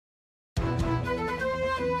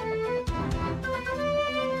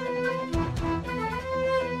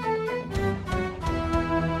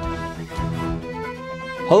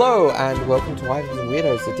Hello and welcome to Writers and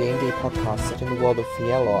Weirdos, a D&D podcast set in the world of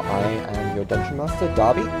Fielor. I am your Dungeon Master,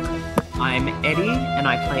 Darby. I'm Eddie, and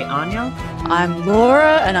I play Anya. I'm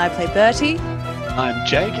Laura, and I play Bertie. I'm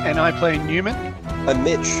Jake, and I play Newman. I'm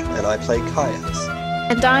Mitch, and I play Caius.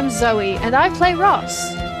 And I'm Zoe, and I play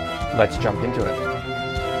Ross. Let's jump into it.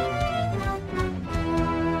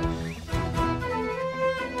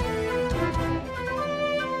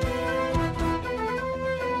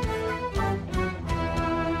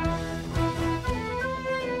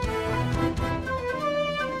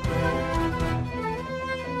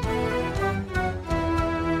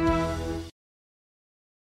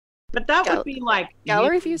 But that would be like...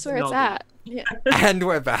 Gallery view's where it's at. Yeah. And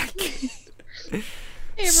we're back. Hey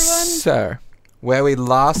everyone. So, where we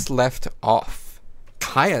last left off,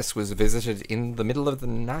 Caius was visited in the middle of the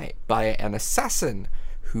night by an assassin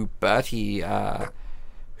who Bertie had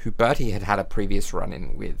had a previous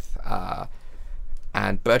run-in with.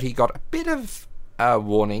 And Bertie got a bit of a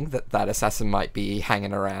warning that assassin might be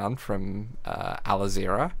hanging around from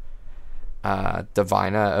Alazira,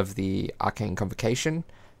 diviner of the Arcane Convocation,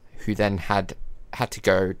 who then had to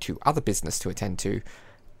go to other business to attend to,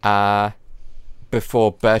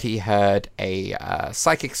 before Bertie heard a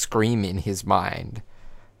psychic scream in his mind,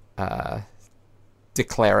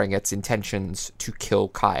 declaring its intentions to kill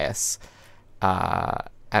Caius.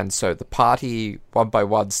 And so the party, one by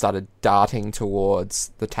one, started darting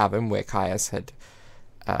towards the tavern where Caius had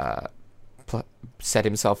set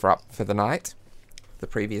himself up for the night, the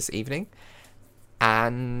previous evening,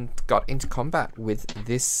 and got into combat with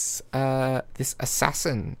this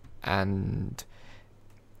assassin, and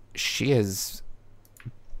she has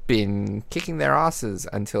been kicking their asses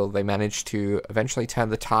until they managed to eventually turn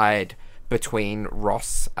the tide between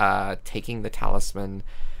Ross taking the talisman,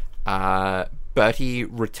 Bertie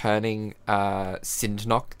returning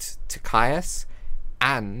Sindnoct to Caius,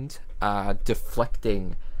 and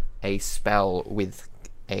deflecting a spell with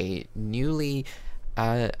a newly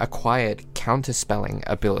acquired counterspelling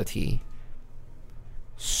ability.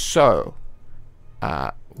 So,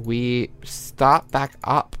 we start back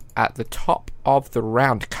up at the top of the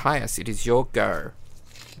round. Caius, it is your go.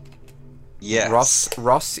 Yes.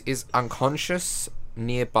 Ross is unconscious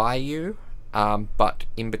nearby you, but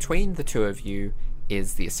in between the two of you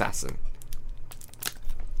is the assassin.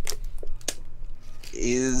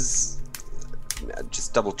 Is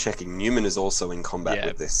just double checking. Newman is also in combat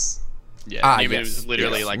with this. Yeah, Newman yes, was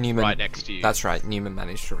literally yes. like Newman, right next to you. That's right, Newman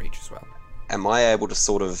managed to reach as well. Am I able to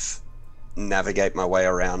sort of navigate my way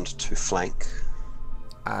around to flank?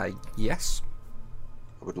 Yes.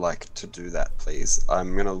 I would like to do that, please.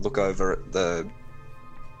 I'm going to look over at the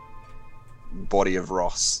body of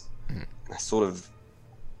Ross. And I sort of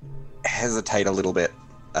hesitate a little bit.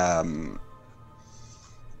 But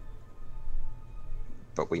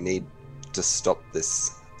we need to stop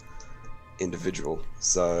this individual.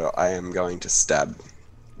 So I am going to stab.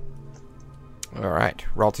 Alright,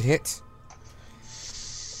 roll to hit.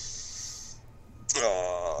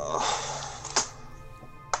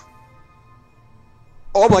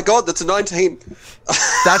 Oh my god, that's a 19!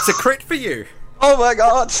 That's a crit for you! Oh my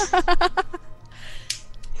god!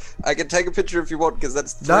 I can take a picture if you want, because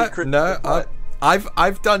that's 3 crit.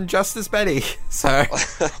 I've done just as many, so...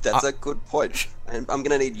 That's a good point. And I'm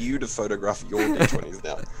gonna need you to photograph your d20s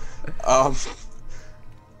now.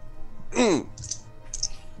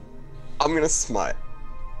 I'm gonna smite.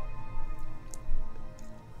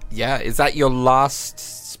 Yeah, is that your last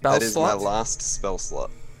spell slot? That is my last spell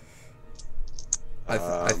slot.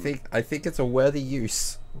 I think it's a worthy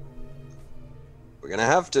use. We're gonna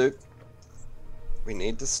have to. We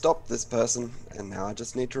need to stop this person, and now I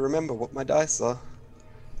just need to remember what my dice are.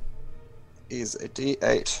 Is a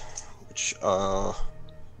d8, which are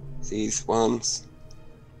these ones.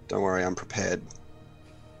 Don't worry, I'm prepared.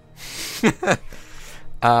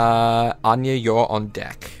 Anya, you're on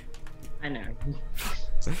deck. I know.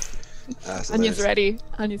 So Anya's there's- ready.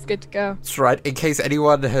 Anya's good to go. That's right. In case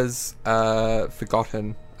anyone has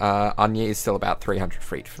forgotten, Anya is still about 300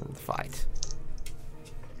 feet from the fight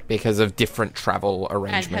because of different travel And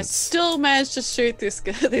has arrangements. still managed to shoot this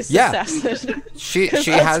Yeah. assassin. She 'Cause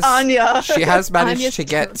she that's has Anya. she has managed Anya's to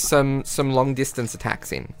get some long distance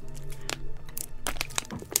attacks in.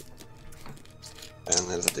 And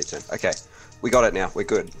there's a d10. Okay, we got it now. We're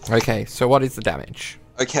good. Okay, so what is the damage?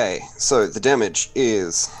 Okay, so the damage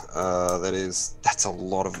is that's a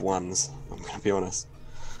lot of ones. I'm gonna be honest.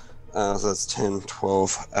 So that's 10,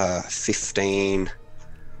 12, 15,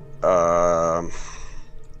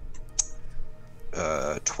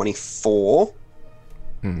 24.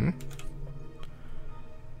 Mm-hmm.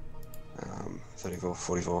 34,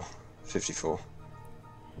 44, 54.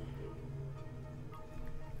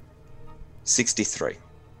 63.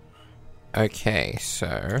 Okay,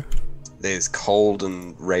 so There's cold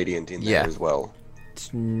and radiant in there Yeah. as well.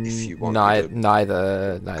 if you want me to-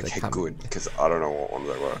 neither Okay, come. good, because I don't know what ones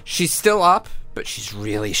they were. She's still up, but she's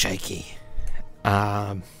really shaky.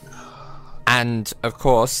 And of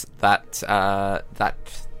course that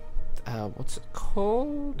what's it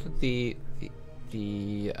called? The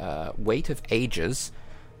weight of ages.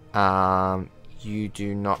 You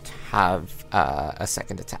do not have a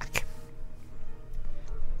second attack.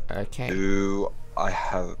 Okay. Do I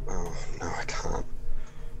have... Oh, no, I can't.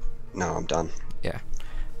 No, I'm done. Yeah.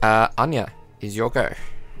 Anya, is your go.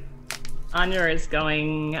 Anya is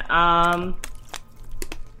going,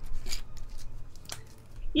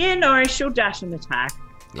 yeah, no, she'll dash and attack.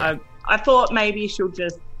 Yeah. I thought maybe she'll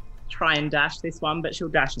just try and dash this one, but she'll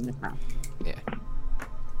dash and attack. Yeah.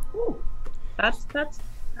 Ooh, that's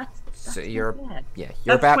So not you're bad. you're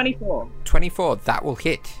That's about 24. 24. That will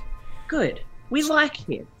hit. Good. We like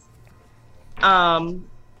hits.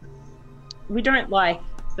 We don't like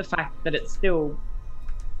the fact that it's still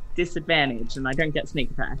disadvantaged and I don't get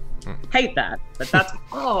sneak attack. Hate that, but that's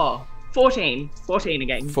 14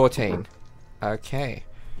 again. 14. Okay.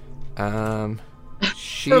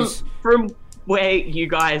 She's From where you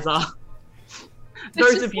guys are.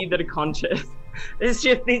 Those of you that are conscious. There's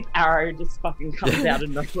just this arrow just fucking comes out of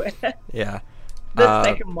nowhere. yeah. The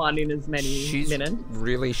second one in as many She's minutes.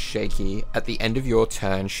 really shaky. At the end of your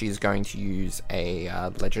turn, she's going to use a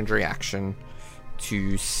legendary action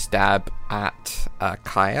to stab at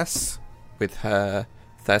Caius with her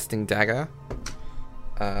thirsting dagger.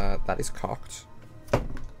 That is cocked.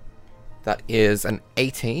 That is an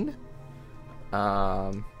 18.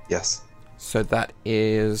 Yes. So that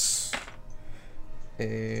is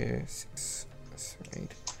 6, 7,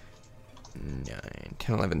 8, 9,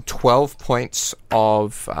 10, 11, 12 points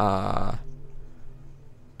of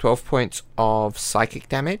 12 points of psychic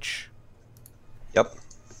damage. Yep.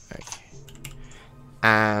 Okay.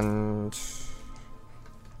 And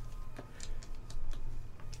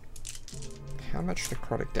how much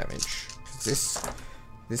necrotic damage? 'Cause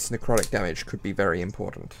this necrotic damage could be very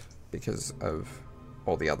important because of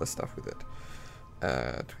all the other stuff with it.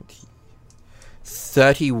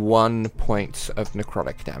 31 points of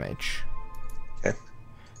necrotic damage. Okay.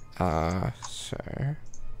 So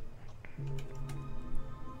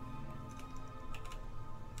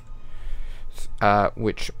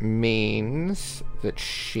which means that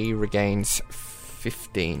she regains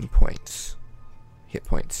 15 points. Hit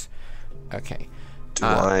points. Okay. Do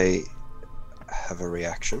I have a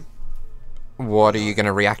reaction? What are you going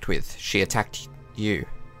to react with? She attacked you.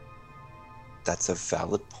 That's a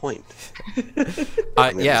valid point.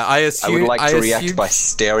 Yeah, I assume. I would like to react assumed, by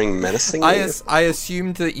staring menacingly. I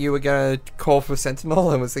assumed that you were going to call for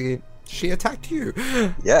Sentinel and was thinking, she attacked you.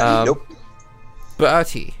 Yeah, nope.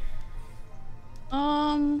 Bertie.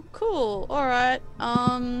 Cool. Alright.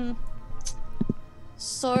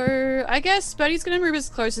 So I guess Bertie's gonna move as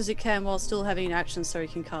close as he can while still having an action so he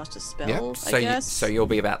can cast a spell, Yep. So I guess. so you'll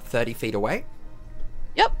be about 30 feet away.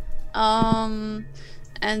 Yep. And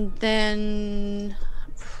then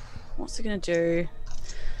what's he gonna do?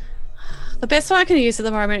 The best one I can use at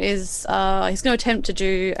the moment is he's gonna attempt to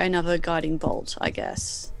do another guiding bolt, I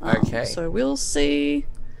guess. Okay. So we'll see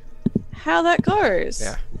how that goes.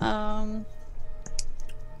 Yeah.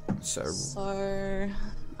 So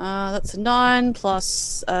that's a 9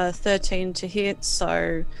 plus 13 to hit,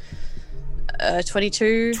 so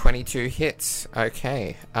 22. 22 hits.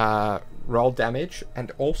 Okay. Roll damage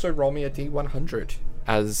and also roll me a d100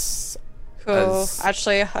 as. Cool. as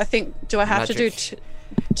Actually, I think, do I have to do magic.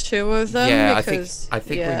 two of them? Yeah, because, I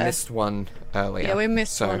think we missed one earlier. Yeah, we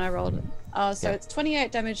missed so one. I rolled it. So yeah. it's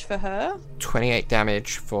 28 damage for her. 28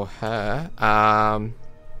 damage for her. A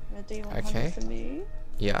D100 Okay. for me.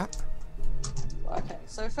 Yeah. Okay,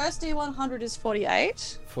 so first D100 is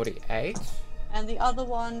 48, 48. and the other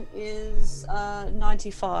one is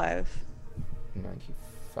 95.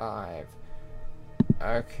 95.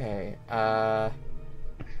 Okay.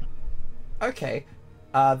 Okay.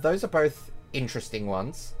 Those are both interesting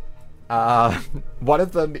ones. One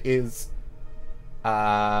of them is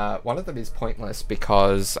pointless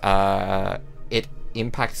because it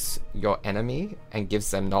impacts your enemy and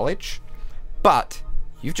gives them knowledge. But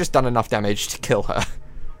you've just done enough damage to kill her.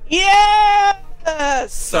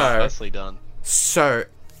 Yes! So Nicely done. So,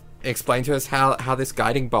 explain to us how this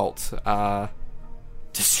guiding bolt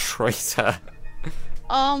destroys her,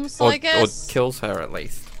 So I guess or kills her at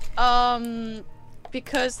least.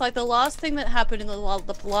 Because like the last thing that happened in the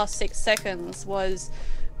last 6 seconds was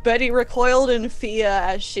Bertie recoiled in fear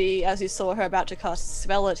as he saw her about to cast a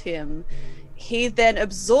spell at him. he then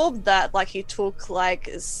absorbed that, like he took like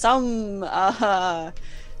some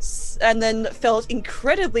and then felt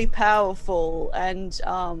incredibly powerful, and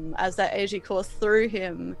as that energy coursed through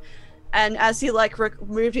him, and as he like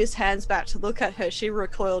moved his hands back to look at her, she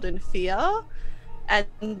recoiled in fear, and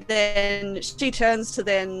then she turns to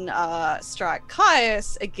then strike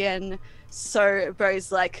Caius again. So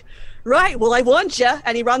Bro's like, right, well, I warned you,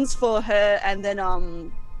 and he runs for her, and then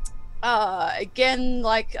again,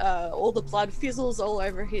 like all the blood fizzles all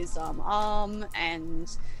over his arm, and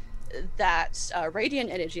that radiant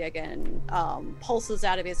energy again pulses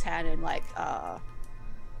out of his hand and like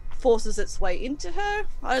forces its way into her.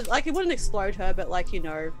 Like it wouldn't explode her, but like, you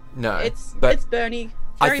know, No, it's but Bernie,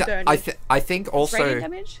 very Bernie. I think also Radiant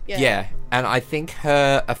damage? yeah, and I think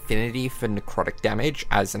her affinity for necrotic damage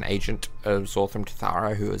as an agent of Zorthram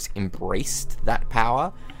Tathara who has embraced that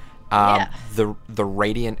power, the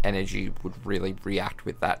radiant energy would really react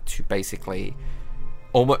with that to basically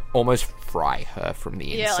almost fry her from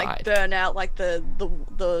the inside. Yeah, like burn out like the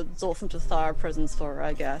Zorthram Tathara presence for her,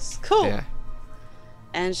 I guess. Cool. Yeah.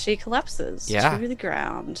 And she collapses to the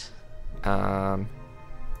ground.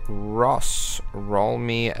 Ross, roll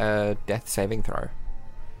me a death saving throw.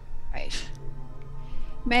 Right.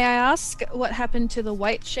 May I ask what happened to the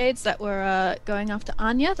white shades that were going after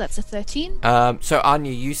Anya? That's a 13. So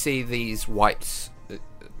Anya, you see these whites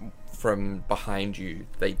from behind you.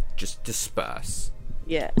 They just disperse.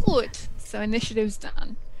 Yeah. Good. So initiative's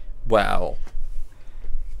done. Well,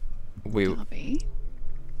 we're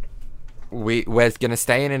gonna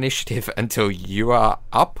stay in initiative until you are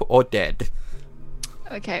up or dead.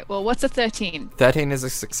 Okay, well, what's a 13? 13 is a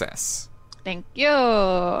success. Thank you.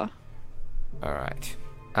 All right.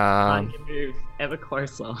 Anya moves ever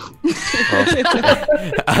closer.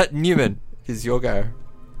 Newman, is your go.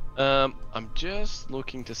 I'm just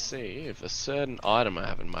looking to see if a certain item I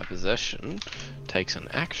have in my possession takes an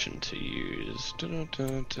action to use.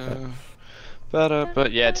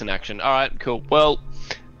 But yeah, it's an action. All right, cool. Well,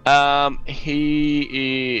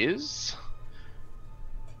 he is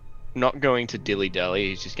not going to dilly-dally.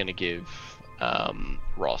 He's just going to give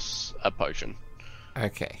Ross a potion.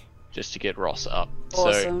 Okay. Just to get Ross up.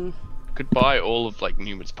 Awesome. So, could buy all of like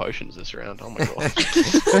Newman's potions this round. Oh my god.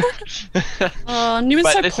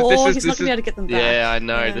 Newman's But so poor, he's not going to be able to get them back. Yeah, I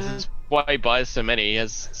know. Yeah. This is why he buys so many. He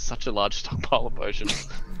has such a large stockpile of potions.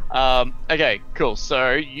 Okay, cool.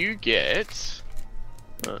 So you get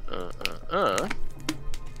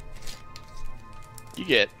you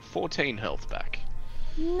get 14 health back.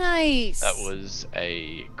 Nice. That was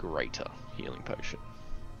a greater healing potion.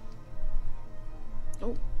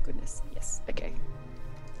 Oh goodness. Yes. Okay.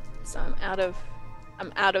 So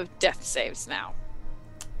I'm out of death saves now.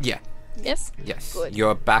 Yeah. Yes. Yes. Good.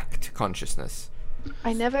 You're back to consciousness.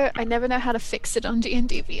 I never know how to fix it on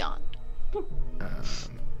D&D Beyond.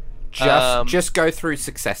 Just go through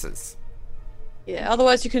successes. Yeah,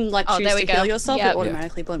 otherwise you can like Oh, choose there to we go. heal yourself. Yeah. It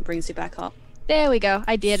automatically brings you back up. There we go.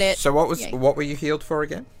 I did it. So what Yay. were you healed for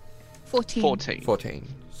again? 14. 14. 14.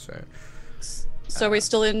 So So we're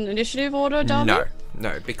still in initiative order, Darby?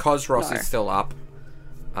 no, because Ross No. is still up.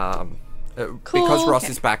 Cool, Because Ross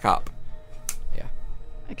okay. is back up.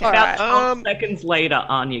 Okay. About Alright. 12 seconds later,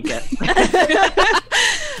 Anya gets.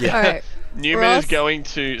 Yeah. All right. Newman Ross? is going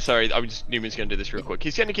to. Sorry, Newman's going to do this real quick.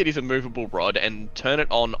 He's going to get his immovable rod and turn it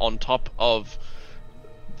on top of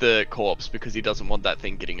the corpse because he doesn't want that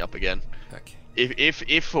thing getting up again. Okay.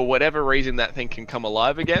 If for whatever reason that thing can come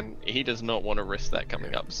alive again, he does not want to risk that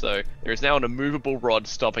coming up. So there is now an immovable rod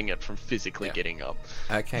stopping it from physically getting up.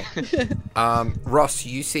 Okay. Ross,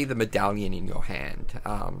 you see the medallion in your hand,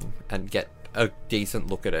 and get a decent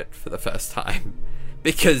look at it for the first time,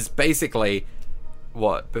 because basically,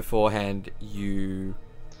 beforehand you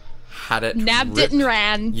had it Nabbed it ripped. and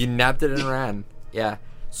ran. You nabbed it and ran. Yeah.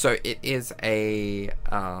 So it is a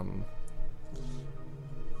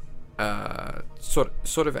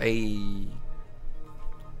sort of a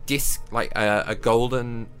disc, like a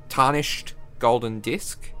tarnished golden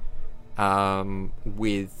disc,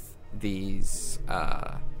 with these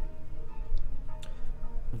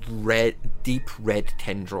deep red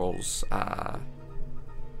tendrils,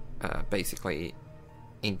 basically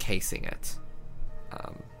encasing it,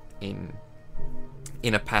 in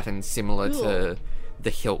a pattern similar to the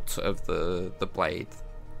hilt of the blade,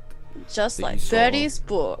 Just that like you saw. Birdie's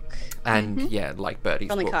book. and yeah, like Birdie's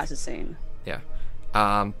Something book. Kai's seen. Yeah.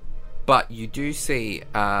 But you do see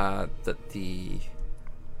that the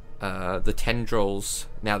tendrils,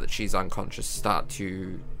 now that she's unconscious, start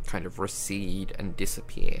to kind of recede and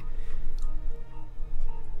disappear.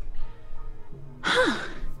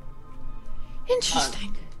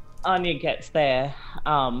 Interesting. Anya gets there,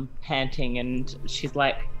 panting, and she's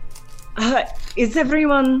like, "Is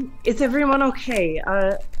everyone okay?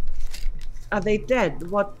 Are they dead?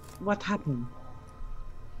 What happened?"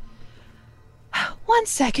 One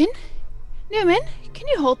second. Newman, can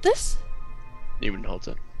you hold this? Newman holds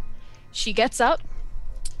it. She gets up.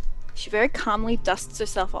 She very calmly dusts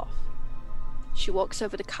herself off. She walks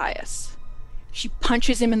over to Caius. She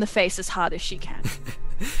punches him in the face as hard as she can.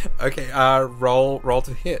 Okay, roll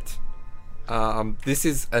to hit. This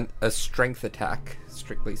is a strength attack,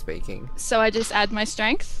 strictly speaking. So I just add my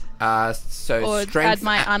strength? So Or strength add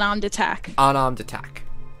my unarmed attack? unarmed attack.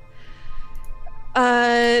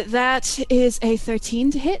 That is a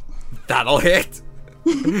 13 to hit. That'll hit.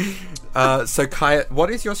 So Kaya, what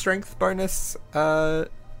is your strength bonus,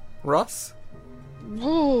 Ross?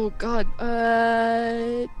 Oh god.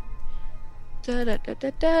 I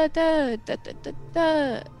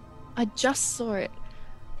just saw it.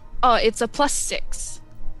 Oh, it's a +6.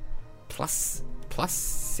 Plus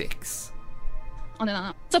 6. Oh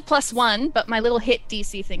no. It's a +1, but my little hit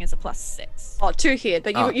DC thing is a +6. Oh, 2 hit,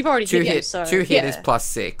 but you've already two hit him, hit. so 2 hit yeah. is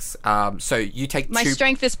 +6. So you take My 2.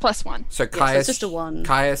 strength is +1. So Yeah, so Caius, it's just a 1.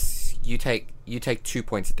 Caius, you take 2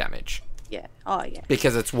 points of damage Yeah. Oh, yeah.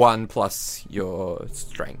 because it's 1 plus your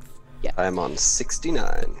strength. I am on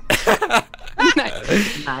 69.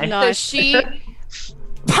 Nice. Nice. So she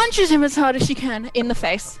punches him as hard as she can in the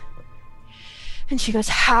face. And she goes,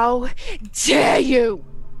 "How dare you?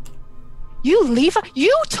 You leave her?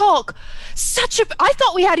 You talk such a... I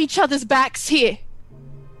thought we had each other's backs here.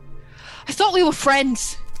 I thought we were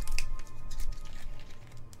friends.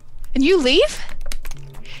 And you leave?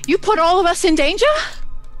 You put all of us in danger?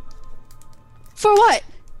 For what?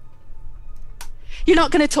 You're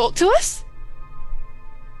not going to talk to us?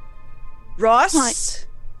 Ross,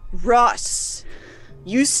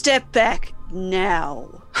 you step back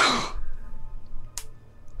now.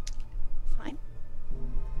 Fine.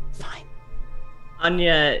 Fine.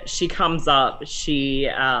 Anya, she comes up, she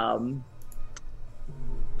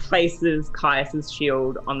places Caius's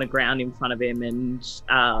shield on the ground in front of him, and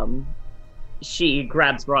she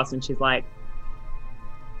grabs Ross and she's like,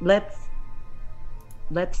 let's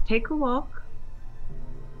take a walk.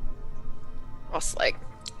 Ross, like,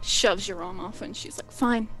 shoves your arm off and she's like,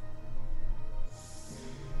 fine.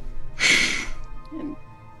 And,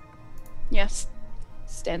 yes,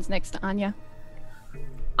 stands next to Anya.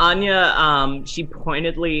 Anya, she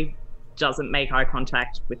pointedly doesn't make eye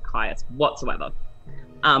contact with Caius whatsoever.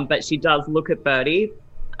 But she does look at Birdie,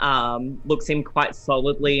 looks him quite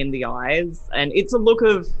solidly in the eyes, and it's a look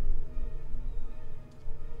of,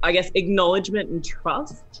 I guess, acknowledgement and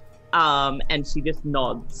trust. And she just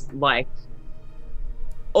nods, like,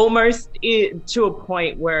 almost to a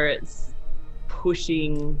point where it's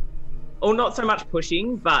pushing, or not so much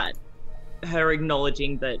pushing, but her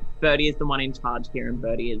acknowledging that Birdie is the one in charge here and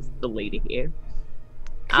Birdie is the leader here.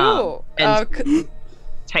 Cool. And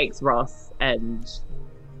takes Ross, and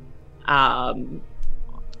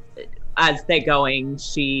as they're going,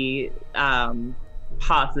 she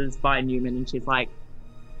passes by Newman and she's like,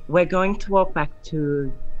 "We're going to walk back to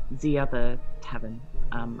the other tavern.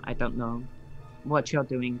 I don't know what you're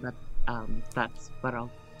doing, but that's where I'll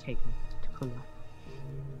take you to Kula."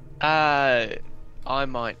 I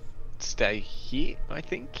might stay here, I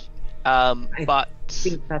think. I But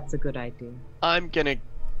think that's a good idea. I'm gonna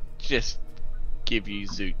just give you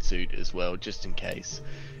Zoot as well, just in case.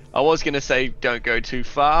 I was gonna say don't go too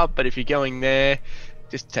far, but if you're going there,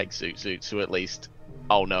 just take Zoot, so at least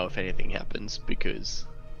I'll know if anything happens, because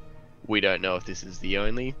we don't know if this is the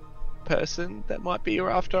only person that might be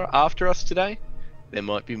after us today. There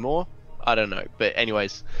might be more. I don't know. But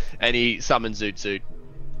anyways, and he summons Zoot,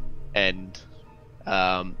 and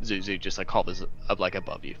Zoot just like hovers up like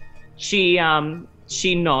above you. She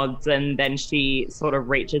nods and then she sort of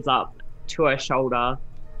reaches up to her shoulder.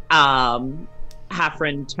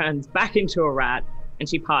 Hafren turns back into a rat and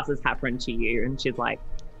she passes Hafren to you and she's like,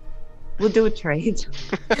 "We'll do a trade."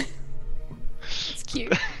 It's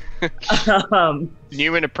cute.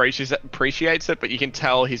 Newman appreciates it, but you can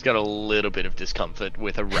tell he's got a little bit of discomfort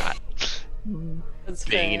with a rat That's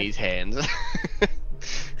being fair. in his hands.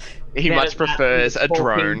 He Better much that prefers than a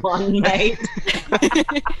drone. One, mate.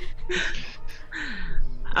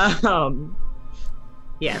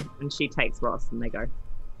 Yeah, and she takes Ross and they go.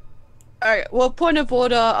 Alright, well, point of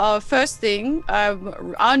order, first thing,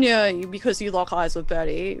 Anya, because you lock eyes with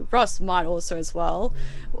Birdie, Ross might also as well.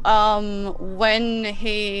 when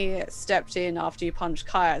he stepped in after you punched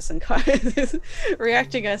Caius, and Caius is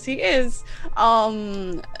reacting as he is,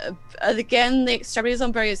 again, the extremities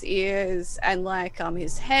on Bertie's ears and like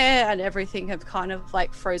his hair and everything have kind of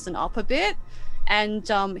like frozen up a bit, and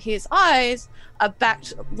his eyes are back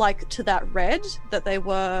like to that red that they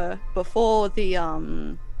were before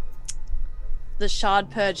the shard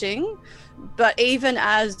purging. But even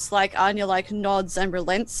as like Anya like nods and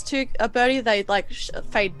relents to Bertie, they like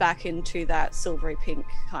fade back into that silvery pink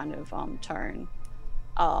kind of tone.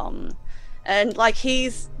 And like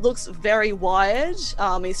looks very wired.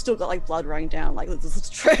 He's still got like blood running down, like this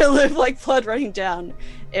trail of like blood running down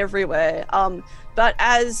everywhere. But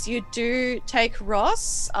as you do take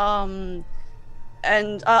Ross, and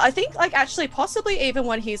I think like actually possibly even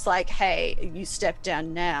when he's like, hey, you step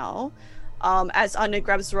down now. As Anya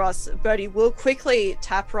grabs Ross, Bertie will quickly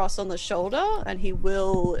tap Ross on the shoulder, and he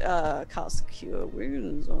will cast Cure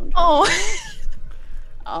Wounds on him.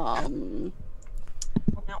 Oh.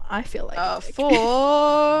 Now I feel like it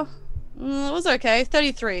was okay.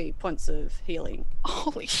 33 points of healing.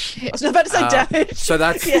 Holy shit! I was about to say damage. So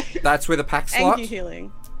that's that's with a pack slot. Angry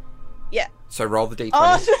healing. Yeah. So roll the d20.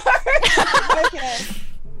 Oh no! Okay.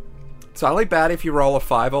 It's only bad if you roll a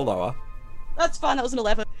 5 or lower. That's fine. That was an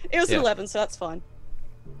 11. It was an 11, so that's fine.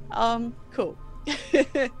 Cool.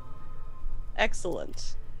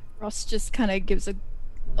 Excellent. Ross just kind of gives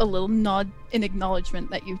a little nod in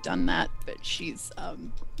acknowledgement that you've done that, but she's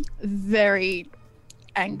very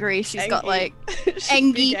angry. She's got like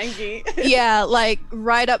angry. Yeah, like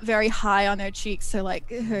right up very high on her cheeks, so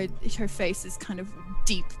like her face is kind of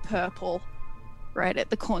deep purple right at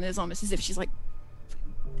the corners, almost as if she's like,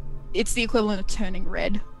 it's the equivalent of turning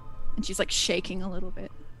red. And she's like shaking a little bit.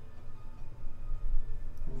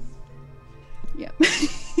 Yep.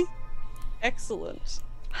 Excellent.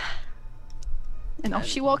 And off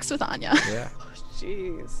she walks with Anya. Yeah.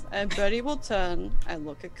 Jeez. And Bertie will turn and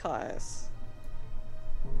look at Caius.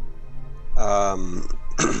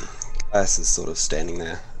 Caius is sort of standing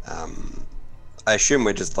there. I assume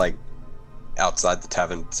we're just like outside the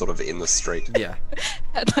tavern, sort of in the street. Yeah.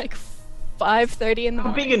 At like 5:30 in the How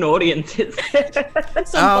morning. big an audience is there?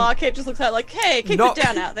 Some barkeep just looks out like, hey, keep it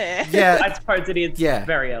down out there. Yeah. I suppose it is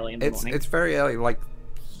very early in the morning. It's very early. Like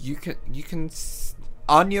you can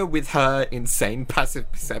Anya with her insane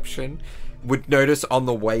passive perception would notice on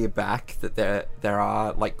the way back that there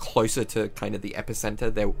are like closer to kind of the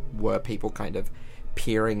epicenter, there were people kind of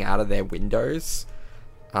peering out of their windows.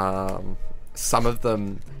 Some of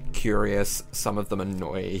them curious, some of them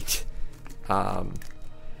annoyed.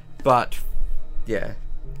 But yeah,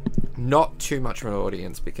 not too much of an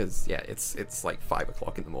audience because it's like 5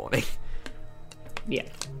 o'clock in the morning. Yeah.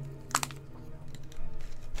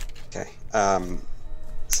 Okay.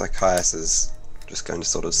 So Caius is just going to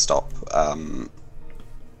sort of stop.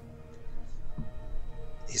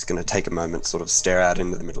 He's going to take a moment, sort of stare out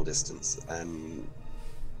into the middle distance, and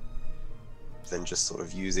then just sort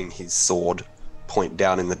of using his sword, point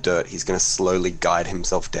down in the dirt. He's going to slowly guide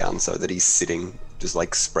himself down so that he's sitting just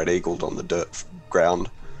like spread-eagled on the dirt ground,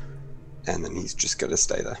 and then he's just going to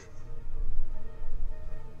stay there.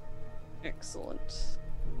 Excellent.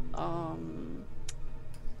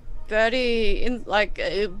 Bertie,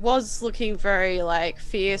 it was looking very like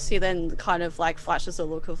fierce. He then kind of like flashes a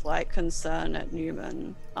look of like concern at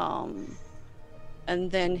Newman, and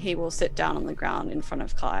then he will sit down on the ground in front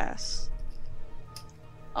of Caius,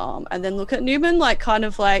 and then look at Newman like kind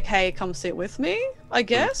of like, hey, come sit with me, I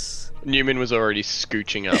guess. Newman was already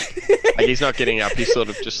scooching up. Like he's not getting up. He's sort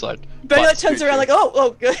of just like. Bertie like, turns around like,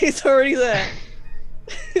 oh, he's already there.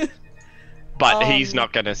 But he's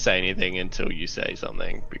not going to say anything until you say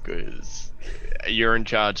something, because you're in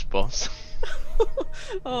charge, boss.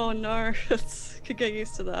 Oh no, could get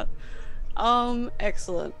used to that.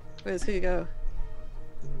 Excellent. Where's Hugo?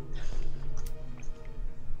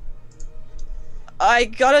 I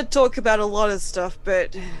gotta talk about a lot of stuff,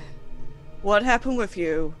 but what happened with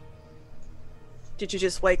you? Did you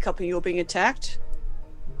just wake up and you were being attacked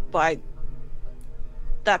by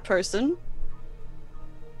that person?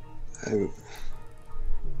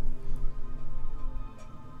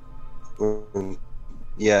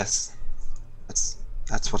 Yes, that's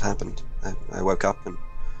what happened. I woke up and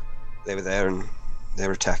they were there and they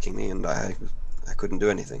were attacking me, and I couldn't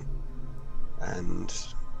do anything. And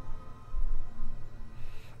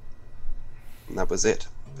that was it.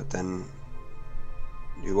 But then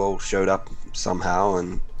you all showed up somehow,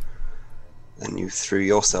 and then you threw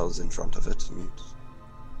yourselves in front of it, and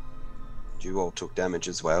you all took damage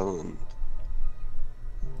as well, and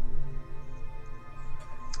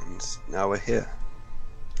now we're here,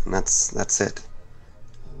 and that's it.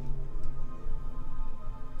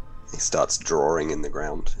 He starts drawing in the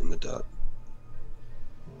ground, in the dirt.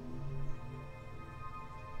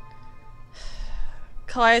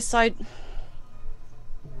 Caius,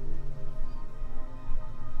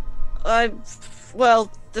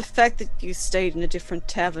 well, the fact that you stayed in a different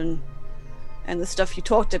tavern and the stuff you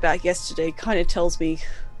talked about yesterday kind of tells me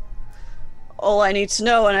all I need to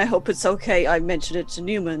know, and I hope it's okay. I mentioned it to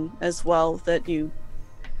Newman as well, that you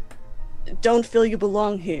don't feel you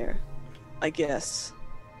belong here, I guess.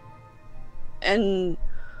 And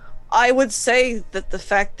I would say that the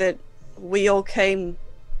fact that we all came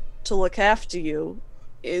to look after you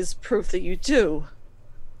is proof that you do.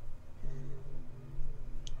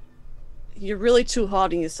 You're really too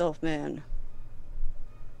hard on yourself, man.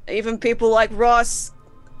 Even people like Ross,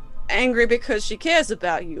 angry because she cares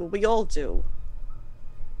about you. We all do.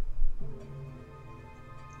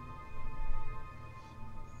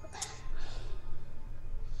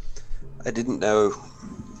 I didn't know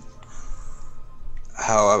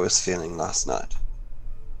how I was feeling last night.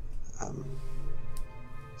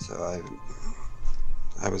 So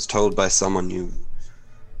I was told by someone,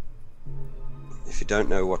 if you don't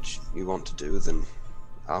know what you want to do, then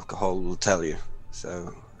alcohol will tell you.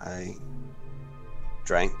 So I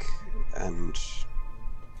drank, and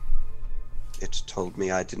it told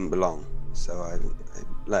me I didn't belong. So I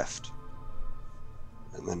left.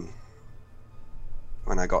 And then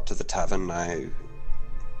when I got to the tavern, I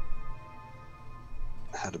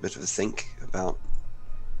had a bit of a think about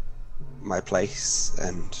my place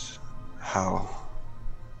and how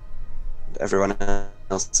everyone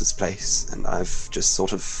else's place, and I've just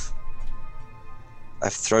sort of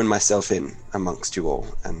thrown myself in amongst you all,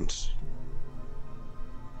 and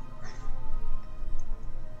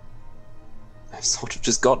I've sort of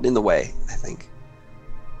just gotten in the way, I think.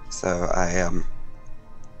 So I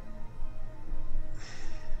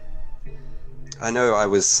know I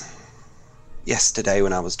was, yesterday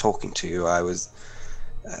when I was talking to you, I was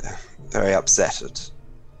very upset at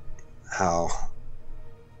how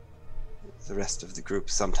the rest of the group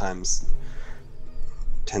sometimes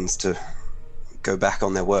tends to go back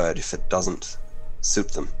on their word if it doesn't suit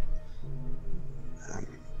them.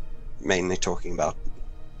 Mainly talking about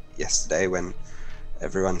yesterday when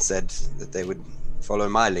everyone said that they would follow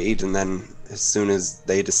my lead, and then as soon as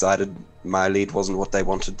they decided my lead wasn't what they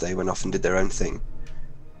wanted, they went off and did their own thing.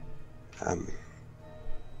 And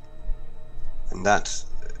that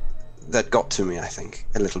got to me, I think,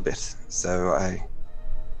 a little bit. So I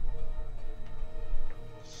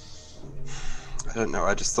don't know,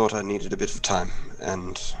 I just thought I needed a bit of time,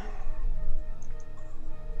 and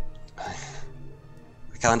I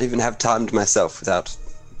can't even have time to myself without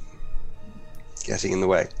getting in the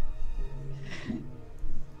way.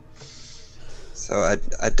 So I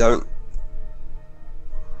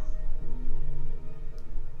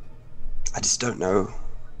just don't know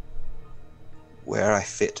where I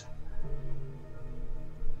fit.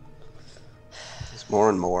 There's more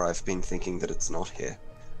and more I've been thinking that it's not here.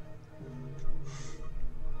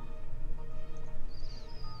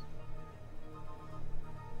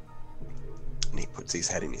 And he puts his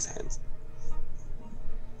head in his hands.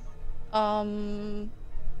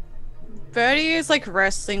 Bertie is like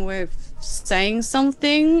wrestling with saying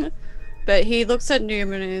something, but he looks at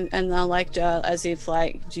Newman and like as if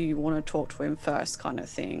like, do you want to talk to him first, kind of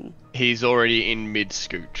thing. He's already in mid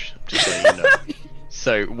scooch, just so you know.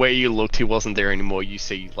 So where you looked, he wasn't there anymore. You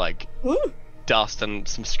see like dust and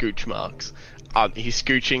some scooch marks. He's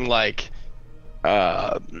scooching like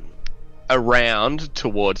around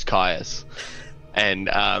towards Caius, and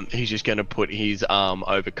he's just going to put his arm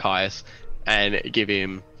over Caius and give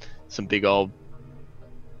him some big old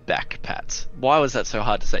back pats. Why was that so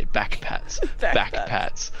hard to say? Back pats. Back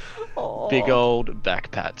pats. Big old back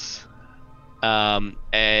pats.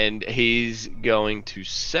 And he's going to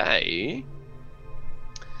say,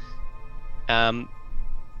 hey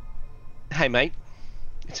mate,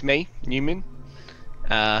 it's me, Newman.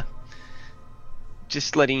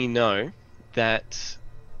 Just letting you know that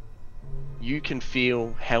you can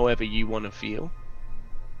feel however you want to feel.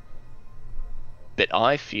 But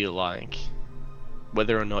I feel like,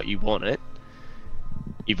 whether or not you want it,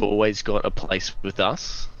 you've always got a place with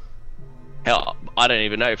us. Hell, I don't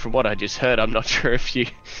even know. From what I just heard, I'm not sure if you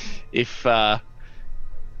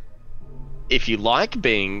like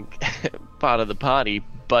being part of the party,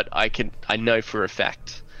 but I know for a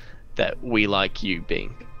fact that we like you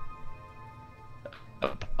being a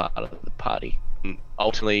part of the party. And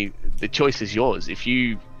ultimately, the choice is yours. If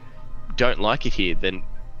you don't like it here, then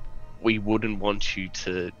we wouldn't want you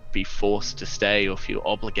to be forced to stay or feel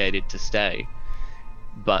obligated to stay.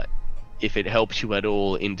 But if it helps you at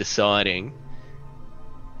all in deciding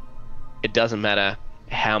it doesn't matter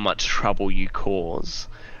how much trouble you cause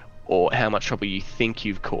or how much trouble you think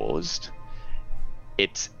you've caused,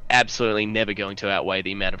 it's absolutely never going to outweigh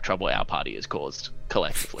the amount of trouble our party has caused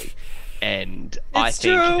collectively. And I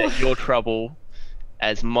think that your trouble,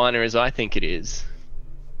 as minor as I think it is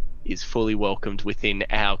fully welcomed within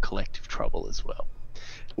our collective trouble as well.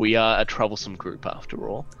 We are a troublesome group after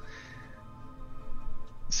all.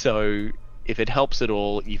 So if it helps at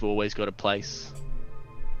all, you've always got a place.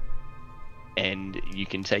 And you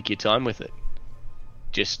can take your time with it.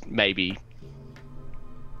 Just maybe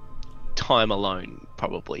time alone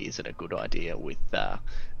probably isn't a good idea with the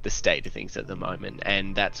state of things at the moment.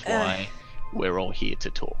 And that's why we're all here to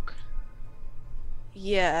talk.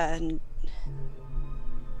 Yeah, and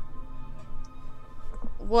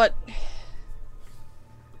what?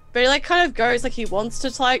 But he like kind of goes like he wants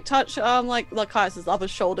to like touch like Caius's upper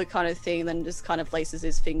shoulder kind of thing, then just kind of places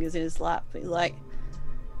his fingers in his lap. He's like,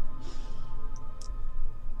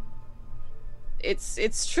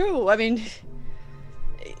 it's true. I mean,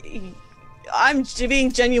 I'm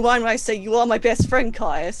being genuine when I say you are my best friend,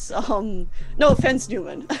 Caius. No offense,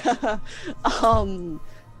 Newman.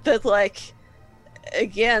 But like,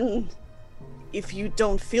 again, if you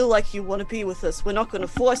don't feel like you want to be with us, we're not going to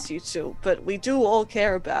force you to, but we do all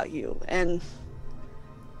care about you. And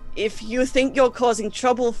if you think you're causing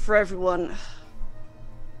trouble for everyone,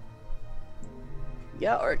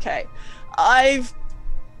 yeah, okay. I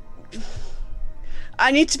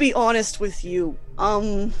need to be honest with you.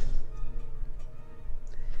 And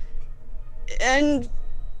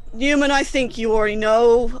Newman, I think you already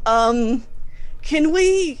know. Can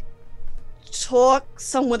we talk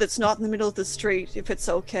somewhere that's not in the middle of the street, if it's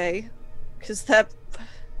okay? Because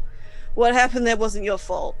what happened there wasn't your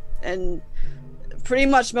fault, and pretty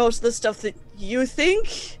much most of the stuff that you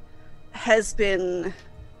think has been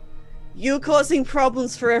you causing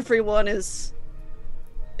problems for everyone it's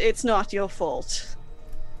not your fault.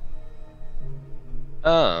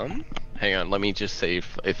 Hang on, let me just see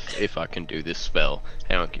if I can do this spell.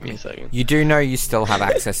 Hang on, give me a second. You do know you still have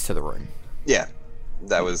access to the room. Yeah,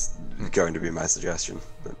 that was going to be my suggestion.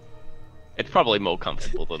 But... It's probably more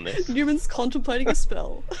comfortable than this. Newman's contemplating a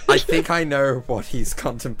spell. I think I know what he's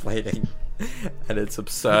contemplating, and it's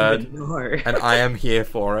absurd. No. And I am here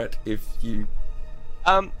for it. If you,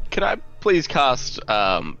 can I please cast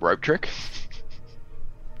rope trick?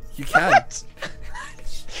 you can.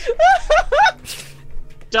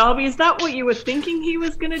 Darby, is that what you were thinking he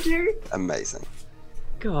was gonna do? Amazing.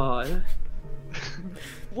 God.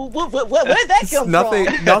 Where'd that come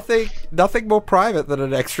from? Nothing more private than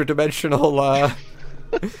an extra-dimensional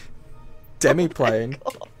demi-plane.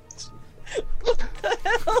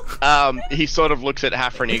 He sort of looks at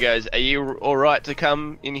Hafren and he goes, "Are you alright to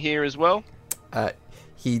come in here as well?"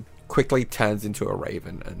 He quickly turns into a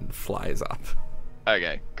raven and flies up.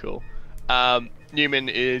 Okay, cool. Newman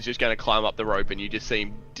is just going to climb up the rope and you just see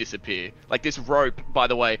him disappear. Like, this rope, by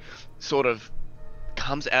the way, sort of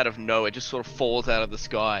comes out of nowhere, just sort of falls out of the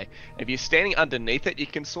sky. If you're standing underneath it, you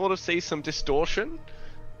can sort of see some distortion,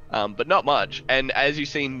 but not much. And as you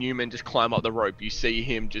see Newman just climb up the rope, you see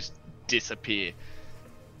him just disappear.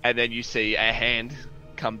 And then you see a hand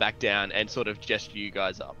come back down and sort of gesture you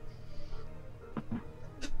guys up.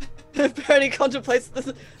 Bernie contemplates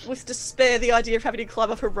with despair the idea of having to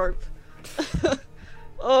climb up a rope.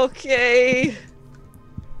 Okay.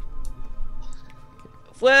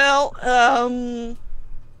 Well, are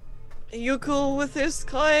you cool with this,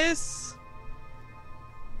 Caius?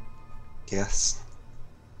 Yes.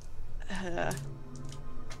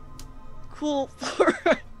 Cool.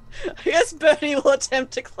 I guess Bernie will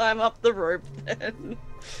attempt to climb up the rope then.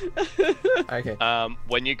 Okay.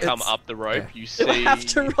 When you come up the rope, you see... Do I have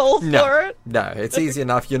to roll for it? No, it's easy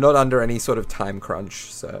enough. You're not under any sort of time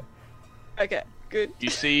crunch, so... Okay, good. You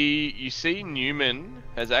see Newman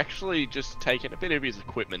has actually just taken a bit of his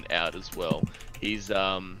equipment out as well. He's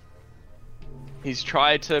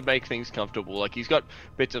tried to make things comfortable. Like, he's got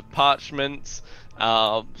bits of parchments,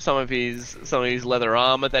 some of his leather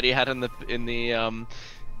armor that he had in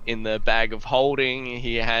the bag of holding.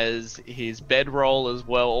 He has his bedroll as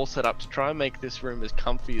well, all set up to try and make this room as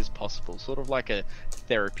comfy as possible. Sort of like a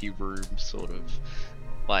therapy room, sort of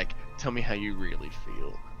like, tell me how you really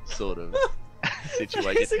feel, sort of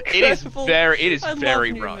situation. It is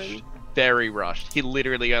very rushed. Very rushed. He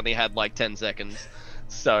literally only had like 10 seconds.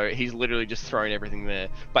 So he's literally just thrown everything there.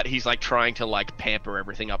 But he's like trying to like pamper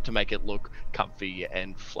everything up to make it look comfy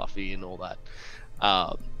and fluffy and all that.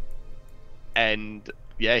 And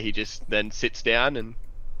yeah, he just then sits down and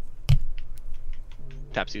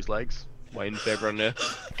taps his legs, waiting for everyone to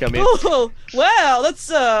come in. Oh, wow,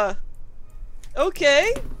 that's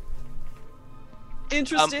okay.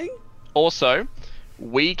 Interesting. Also,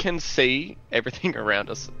 we can see everything around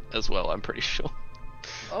us as well, I'm pretty sure.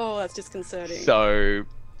 Oh, that's disconcerting. So,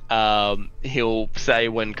 he'll say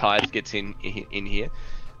when Caius gets in here,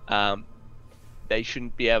 they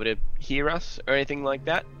shouldn't be able to hear us or anything like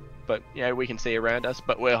that. But, we can see around us,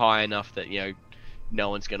 but we're high enough that, no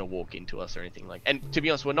one's going to walk into us or anything like that. And to be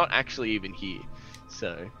honest, we're not actually even here.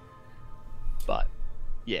 So, but,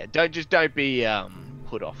 yeah, don't be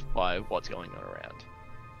put off by what's going on around.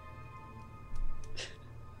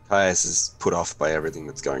 Caius is put off by everything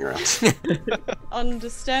that's going around.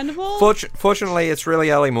 Understandable. Fortunately, it's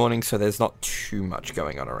really early morning, so there's not too much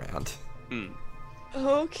going on around.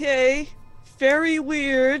 Okay. Very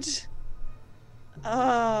weird.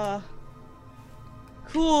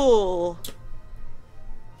 Cool.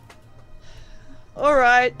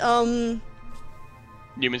 Alright,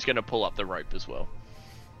 Newman's gonna pull up the rope as well.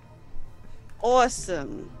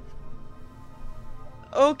 awesome.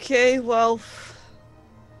 Okay, well...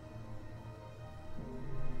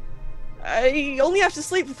 I only have to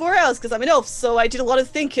sleep for 4 hours because I'm an elf, so I did a lot of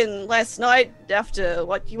thinking last night after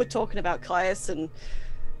what you were talking about, Caius, and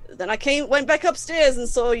then I went back upstairs and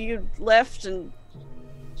saw you left and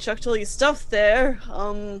chucked all your stuff there.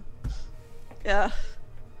 Yeah.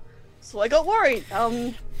 So I got worried.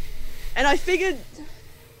 And I figured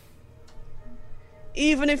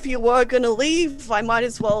even if you were gonna leave, I might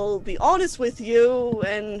as well be honest with you,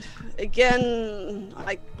 and again,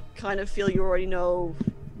 I kind of feel you already know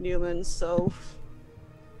Newman, so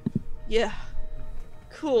yeah,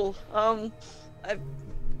 cool.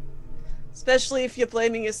 Especially if you're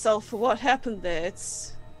blaming yourself for what happened there.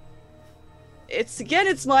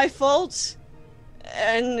 It's my fault,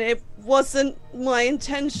 and it wasn't my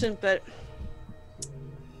intention, but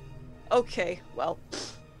okay, well,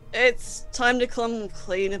 it's time to come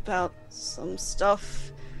clean about some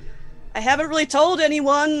stuff. I haven't really told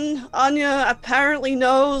anyone. Anya apparently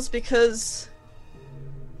knows because,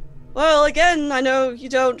 well, again, I know you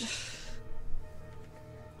don't...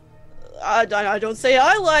 I don't say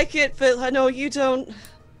I like it, but I know you don't...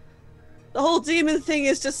 The whole demon thing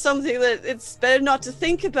is just something that it's better not to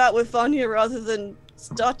think about with Anya rather than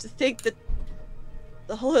start to think that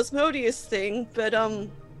the whole Asmodeus thing, but,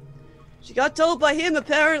 she got told by him,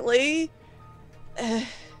 apparently. And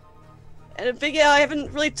I figure I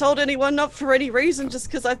haven't really told anyone, not for any reason, just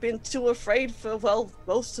because I've been too afraid for, well,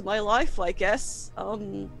 most of my life, I guess.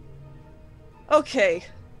 Okay.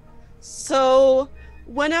 So,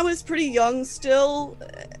 when I was pretty young still,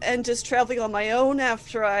 and just traveling on my own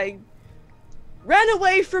after I ran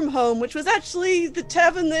away from home, which was actually the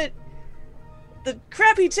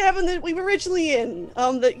crappy tavern that we were originally in,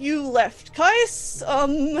 that you left. Caius,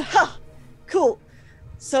 cool.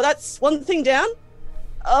 So that's one thing down.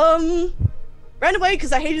 Ran away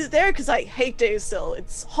because I hated it there, because I hate Daysel.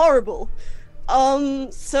 It's horrible.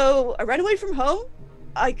 So I ran away from home.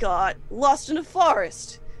 I got lost in a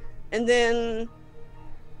forest. And then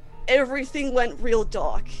everything went real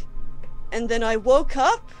dark. And then I woke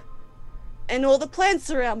up, and all the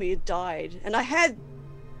plants around me had died. And I had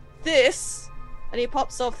this, and he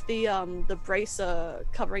pops off the bracer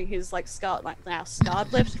covering his scarred left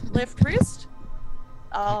wrist.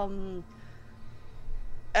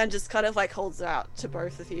 And just kind of holds it out to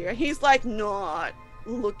both of you. And he's not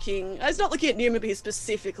looking at Newman, but he's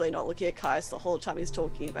specifically not looking at Caius the whole time he's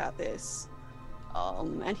talking about this.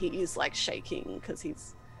 And he is shaking because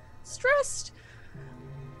he's stressed.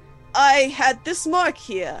 I had this mark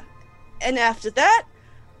here, and after that,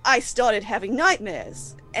 I started having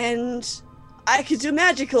nightmares, and I could do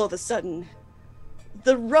magic all of a sudden.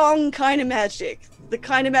 The wrong kind of magic. The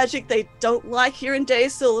kind of magic they don't like here in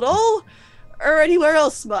Daysel at all, or anywhere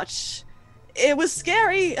else much. It was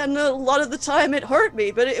scary, and a lot of the time it hurt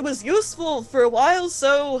me, but it was useful for a while,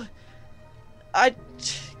 so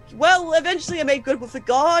eventually I made good with the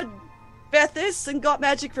god, Bethis, and got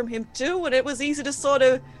magic from him too, and it was easy to sort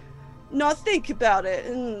of not think about it,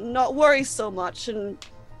 and not worry so much, and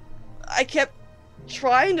I kept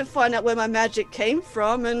trying to find out where my magic came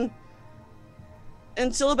from, and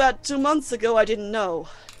until about 2 months ago, I didn't know.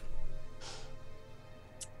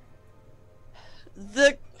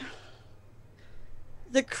 The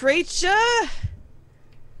creature,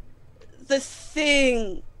 the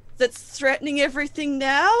thing that's threatening everything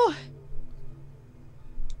now,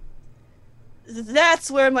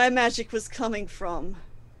 that's where my magic was coming from.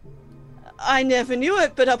 I never knew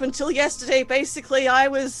it, but up until yesterday, basically, I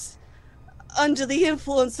was under the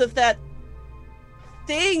influence of that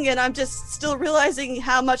thing, and I'm just still realizing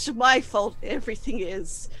how much of my fault everything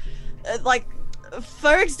is.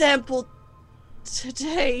 For example,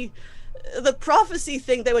 today, the prophecy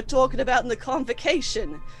thing they were talking about in the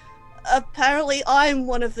convocation. Apparently I'm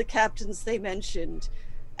one of the captains they mentioned,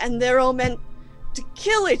 and they're all meant to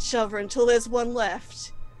kill each other until there's one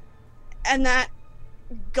left. And that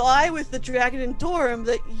guy with the dragon in Durham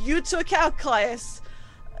that you took out, Caius,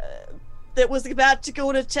 that was about to go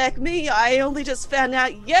and attack me, I only just found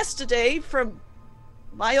out yesterday from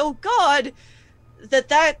my old god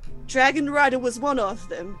that dragon rider was one of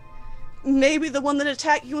them. Maybe the one that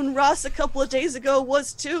attacked you and Ross a couple of days ago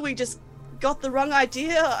was too. We just got the wrong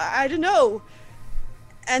idea. I don't know.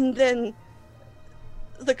 And then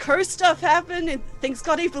the curse stuff happened and things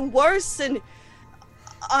got even worse, and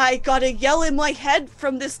I got a yell in my head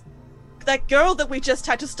from that girl that we just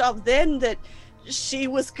had to stop then, that she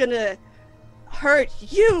was gonna hurt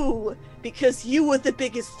you because you were the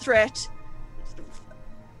biggest threat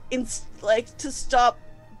to stop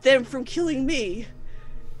them from killing me,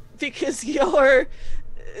 because you're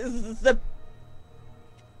the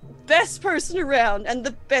best person around and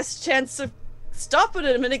the best chance of stopping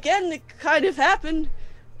them. And again, it kind of happened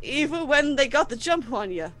even when they got the jump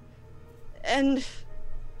on you.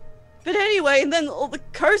 But anyway, and then all the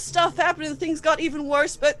curse stuff happened and things got even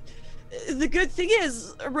worse, but the good thing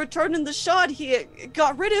is, returning the shard here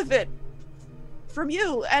got rid of it. From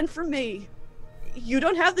you and from me. You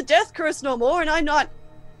don't have the death curse no more, and I'm not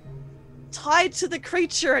tied to the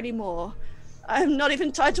creature anymore. I'm not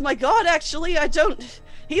even tied to my god, actually.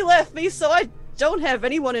 He left me, so I don't have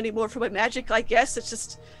anyone anymore for my magic, I guess. It's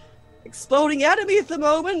just exploding out of me at the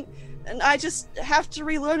moment, and I just have to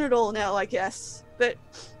relearn it all now, I guess. But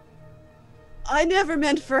I never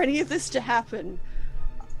meant for any of this to happen.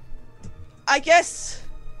 I guess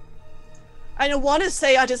I don't want to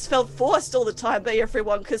say I just felt forced all the time by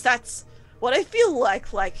everyone, because that's what I feel like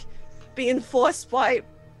being forced by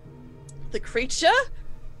the creature,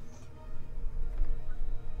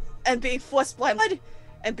 and being forced by mud,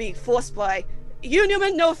 and being forced by you,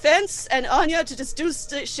 Newman, no offense, and Anya to just do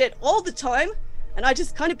shit all the time, and I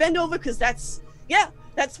just kind of bend over because that's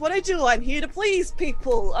what I do. I'm here to please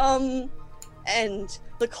people, and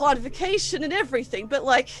the qualification and everything, but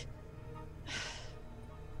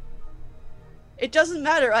it doesn't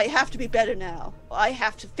matter. I have to be better now. I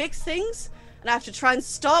have to fix things, and I have to try and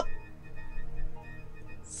stop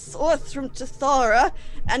Sorth from Tathara,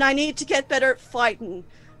 and I need to get better at fighting.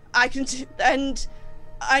 And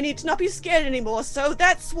I need to not be scared anymore, so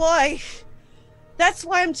that's why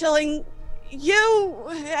I'm telling you,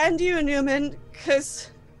 and you, Newman, because,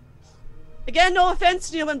 again, no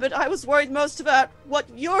offense, Newman, but I was worried most about what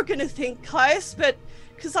you're gonna think, Caius, but,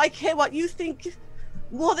 because I care what you think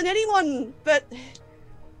more than anyone, but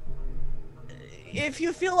if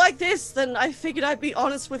you feel like this, then I figured I'd be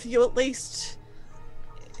honest with you at least.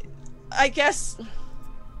 I guess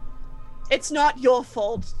it's not your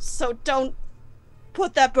fault, so don't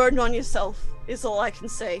put that burden on yourself, is all I can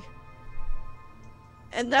say.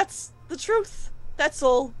 And that's the truth. That's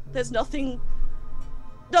all. There's nothing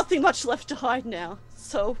much left to hide now,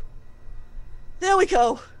 so there we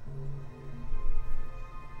go.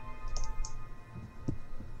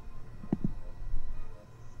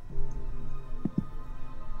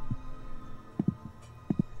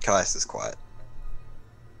 Caius is quiet.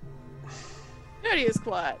 Nerdy is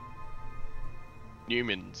quiet.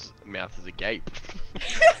 Newman's mouth is agape.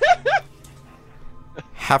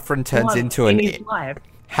 Hafren turns into an imp.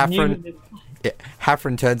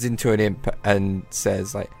 Hafren turns into an imp and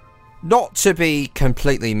says, not to be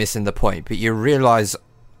completely missing the point, but you realise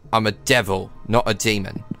I'm a devil, not a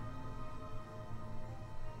demon.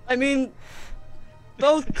 I mean,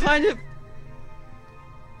 both kind of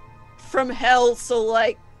from hell,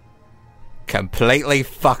 so completely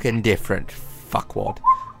fucking different, fuckwad.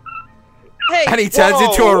 Hey, and he turns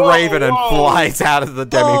into a raven and flies out of the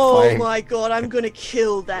demi-plane. Oh my god, I'm gonna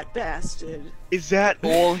kill that bastard. Is that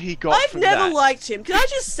all he got I've from never that? liked him. Can I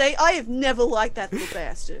just say, I have never liked that little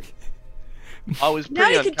bastard. I was Now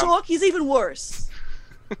pretty he can talk, he's even worse.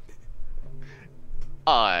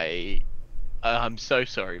 I'm so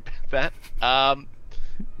sorry about that.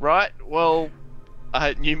 Right, well,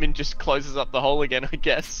 Newman just closes up the hole again, I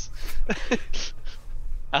guess.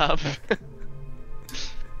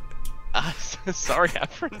 Sorry,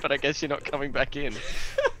 Afrin, but I guess you're not coming back in.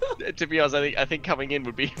 To be honest, I think coming in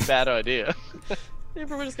would be a bad idea.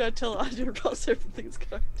 Everyone's gonna tell Anya Ross everything's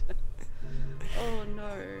going down. Oh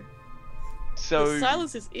no. So the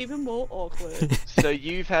silence is even more awkward. So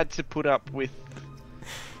you've had to put up with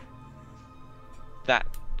that,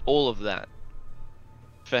 all of that,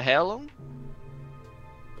 for how long?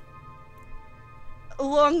 A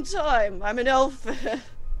long time. I'm an elf.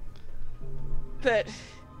 But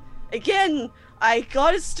again, I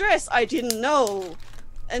got stressed. I didn't know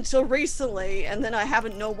until recently, and then I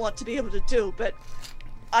haven't known what to be able to do, but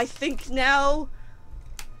I think now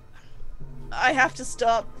I have to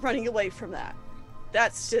stop running away from that.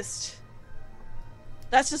 That's just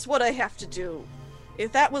what I have to do.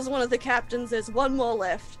 If that was one of the captains, there's one more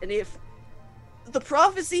left, and if the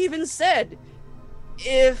prophecy even said,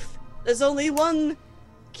 if there's only one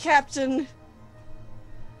Captain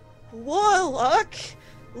Warlock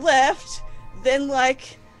left, then,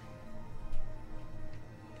 like,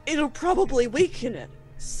 it'll probably weaken it.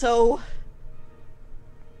 So,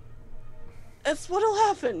 that's what'll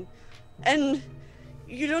happen. And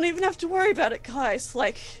you don't even have to worry about it, guys.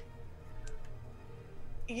 Like,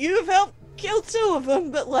 you've helped kill 2 of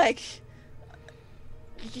them, but, like,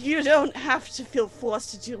 you don't have to feel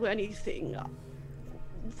forced to do anything.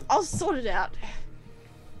 I'll sort it out.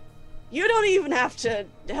 You don't even have to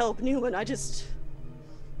help Newman. I've been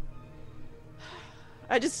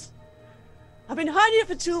hiding it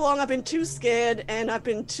for too long. I've been too scared, and I've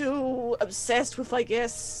been too obsessed with, I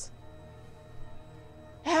guess,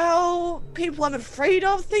 how people I'm afraid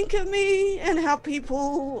of think of me, and how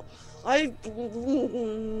people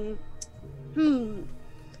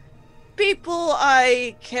people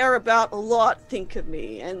I care about a lot think of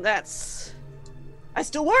me, and that's... I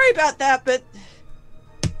still worry about that, but...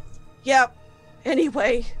 Yeah,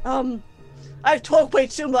 anyway, I've talked way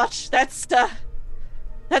too much. That's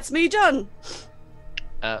me done.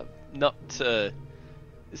 Not to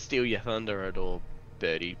steal your thunder at all,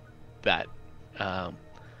 Birdie, but I'm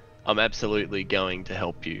absolutely going to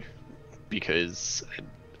help you, because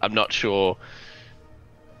I'm not sure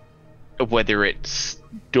whether it's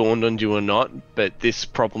dawned on you or not, but this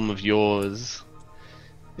problem of yours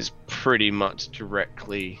is pretty much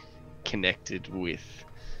directly connected with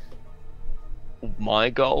my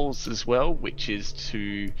goals as well, which is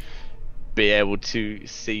to be able to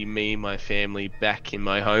see me, my family, back in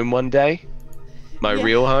my home one day, my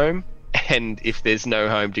real home. And if there's no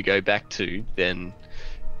home to go back to, then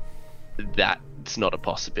that's not a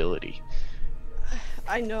possibility.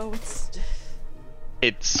 I know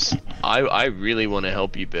I really want to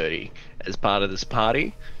help you, Birdie, as part of this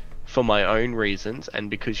party, for my own reasons and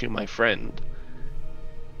because you're my friend.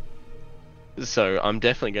 So I'm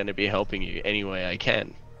definitely going to be helping you any way I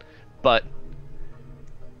can. But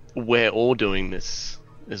we're all doing this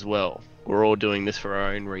as well. We're all doing this for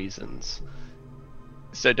our own reasons.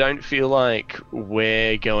 So don't feel like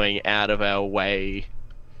we're going out of our way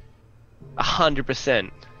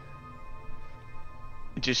 100%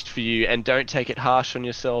 just for you, and don't take it harsh on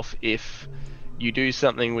yourself if you do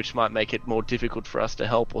something which might make it more difficult for us to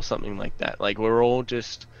help or something like that. Like, we're all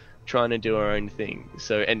just trying to do our own thing.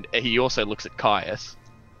 So, and he also looks at Caius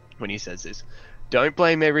when he says this. Don't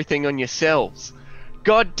blame everything on yourselves.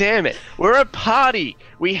 God damn it. We're a party.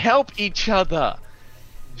 We help each other.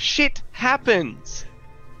 Shit happens.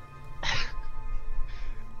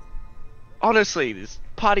 Honestly, this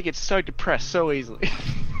party gets so depressed so easily.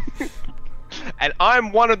 And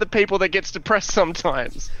I'm one of the people that gets depressed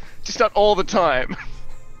sometimes. Just not all the time.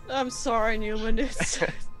 I'm sorry, Newman. It's...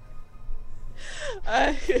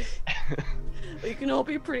 we can all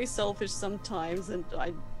be pretty selfish sometimes, and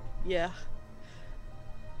I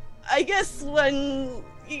guess when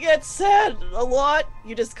you get sad a lot,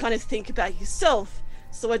 you just kind of think about yourself,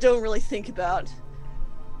 so I don't really think about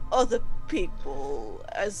other people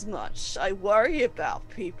as much. I worry about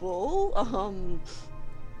people,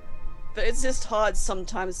 but it's just hard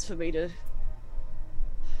sometimes for me to...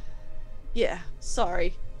 Yeah,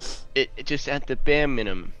 sorry. It just at the bare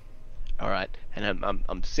minimum, alright, and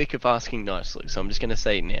I'm sick of asking nicely, so I'm just gonna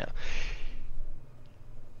say it now.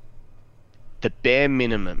 The bare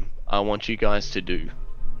minimum I want you guys to do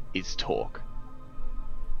is talk.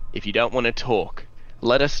 If you don't want to talk,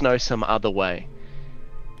 let us know some other way.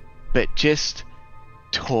 But just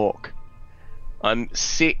talk. I'm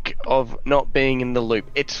sick of not being in the loop.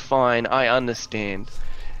 It's fine, I understand.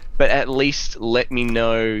 But at least let me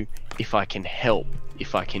know if I can help,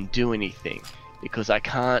 if I can do anything. Because I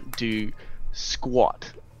can't do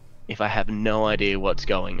squat if I have no idea what's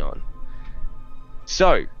going on.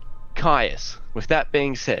 So, Caius, with that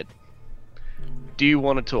being said, do you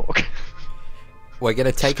want to talk? We're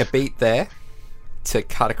going to take a beat there to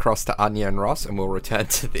cut across to Anya and Ross, and we'll return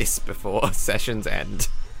to this before sessions end.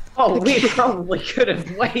 Oh, we probably could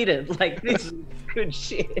have waited. Like, this is good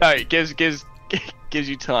shit. No, it gives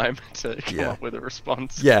you time to come up with a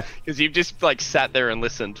response. Yeah. Because you've just, like, sat there and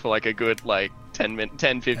listened for, like, a good, like,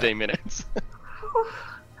 15 minutes.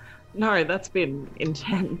 No, that's been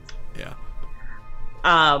intense. Yeah.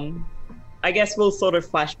 I guess we'll sort of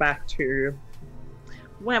flash back to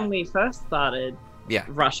when we first started Yeah.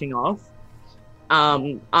 rushing off,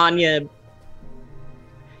 Anya,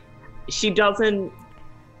 she doesn't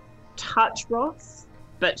touch Ross,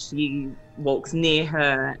 but she walks near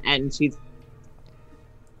her and she's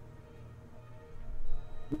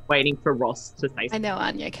waiting for Ross to say I something. know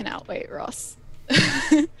Anya can outweight Ross.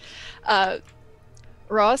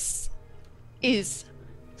 Ross is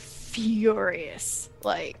furious.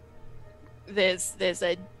 Like, there's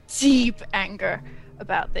a deep anger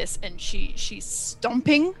about this, and she's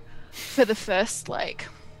stomping for the first like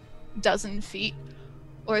dozen feet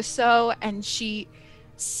or so, and she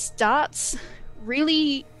starts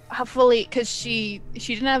really huffily because she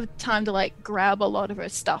didn't have time to like grab a lot of her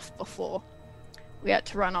stuff before we had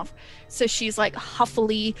to run off. So she's like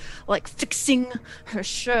huffily like fixing her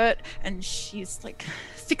shirt, and she's like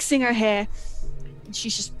fixing her hair, and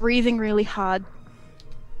she's just breathing really hard.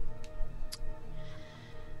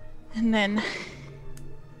 And then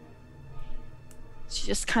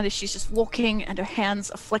she's just walking, and her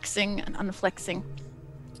hands are flexing and unflexing.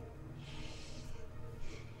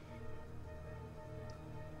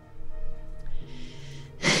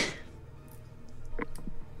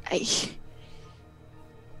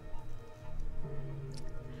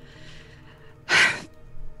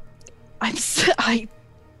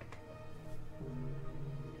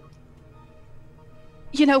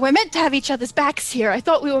 You know, we're meant to have each other's backs here. I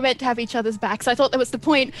thought we were meant to have each other's backs. I thought that was the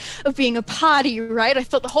point of being a party, right? I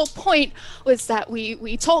thought the whole point was that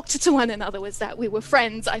we talked to one another, was that we were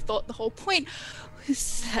friends. I thought the whole point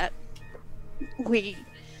was that we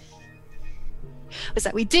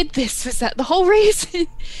did this, was that the whole reason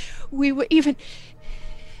we were even...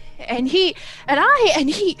 And he...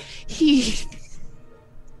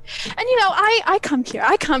 And you know, I come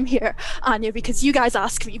here, Anya, because you guys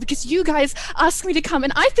ask me to come,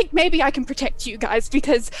 and I think maybe I can protect you guys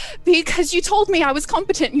because you told me I was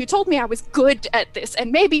competent, and you told me I was good at this,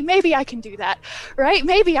 and maybe I can do that, right?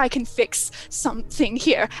 Maybe I can fix something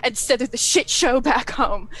here instead of the shit show back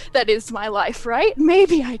home that is my life, right?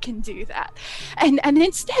 Maybe I can do that. And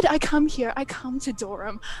instead I come here, I come to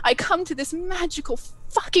Durham, I come to this magical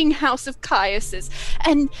fucking house of Caius's,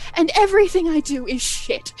 and everything I do is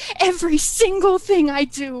shit. Every single thing I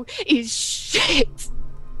do is shit.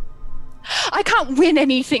 I can't win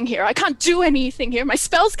anything here. I can't do anything here. My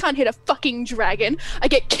spells can't hit a fucking dragon. I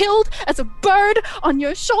get killed as a bird on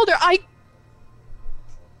your shoulder. And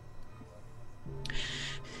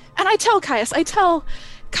I tell Caius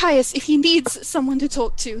if he needs someone to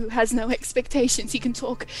talk to who has no expectations, he can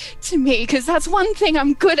talk to me, because that's one thing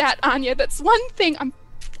I'm good at, Anya. That's one thing I'm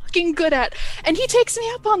fucking good at. And he takes me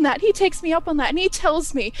up on that. And he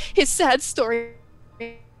tells me his sad story.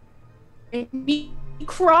 And he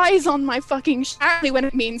cries on my fucking apparently when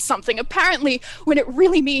it means something. Apparently when it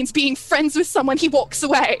really means being friends with someone, he walks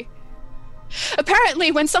away.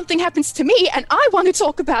 Apparently when something happens to me and I want to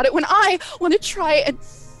talk about it, when I want to try and...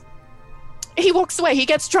 He walks away. He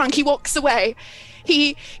gets drunk. He walks away.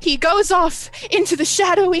 He goes off into the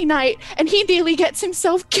shadowy night, and he nearly gets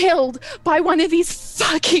himself killed by one of these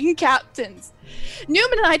fucking captains.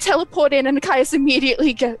 Newman and I teleport in, and Caius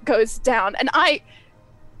immediately goes down, and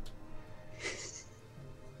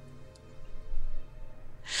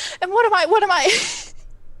And what am I?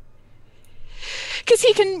 Because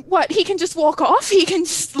he can just walk off? He can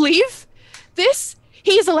just leave this?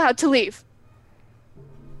 He's allowed to leave.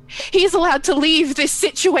 He's allowed to leave this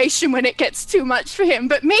situation when it gets too much for him.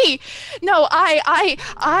 But me, no, I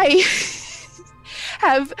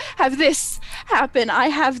have this happen. I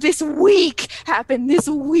have this week happen. This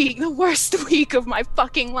week, the worst week of my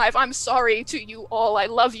fucking life. I'm sorry to you all. I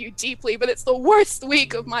love you deeply, but it's the worst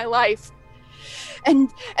week of my life.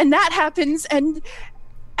 And that happens, and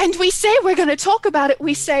we say we're going to talk about it.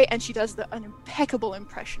 We say, and she does an impeccable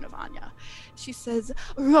impression of Anya. She says,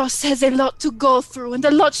 Ross has a lot to go through and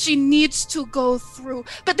a lot she needs to go through.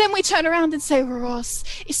 But then we turn around and say, Ross,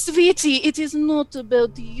 sweetie, it is not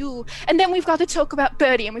about you. And then we've got to talk about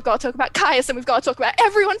Birdie, and we've got to talk about Caius, and we've got to talk about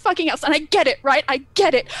everyone fucking else. And I get it, right? I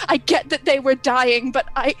get it. I get that they were dying, but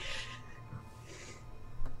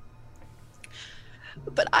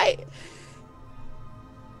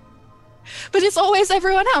But it's always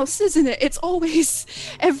everyone else, isn't it? It's always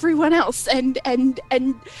everyone else. And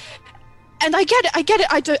I get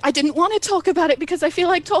it. I didn't want to talk about it because I feel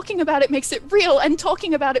like talking about it makes it real, and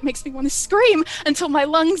talking about it makes me want to scream until my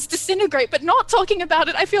lungs disintegrate. But not talking about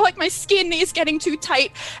it, I feel like my skin is getting too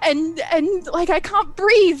tight and like I can't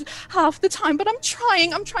breathe half the time. But I'm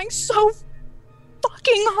trying so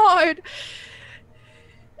fucking hard.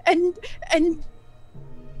 And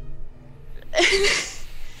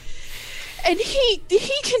and he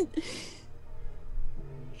can...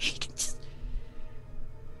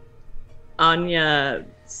 Anya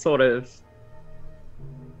sort of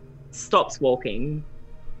stops walking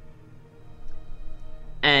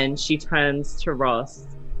and she turns to Ross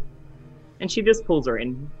and she just pulls her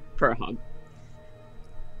in for a hug.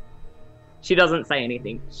 She doesn't say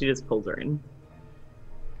anything. She just pulls her in.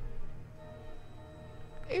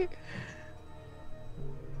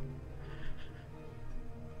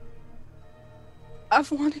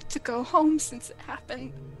 I've wanted to go home since it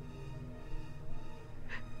happened.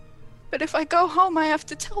 But if I go home, I have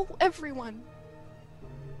to tell everyone.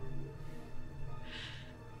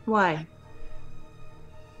 Why?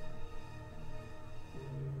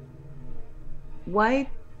 Why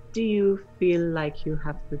do you feel like you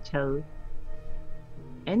have to tell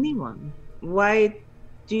anyone? Why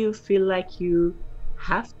do you feel like you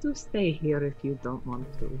have to stay here if you don't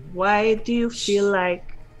want to? Why do you feel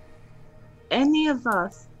like any of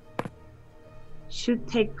us should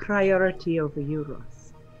take priority over you,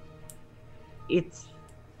 Ross? It's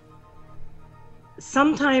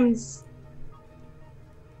sometimes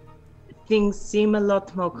things seem a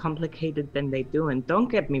lot more complicated than they do, and don't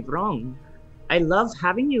get me wrong, I love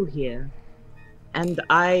having you here, and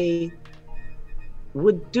I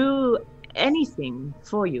would do anything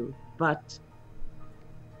for you, but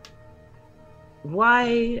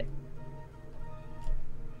why?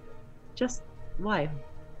 Just why?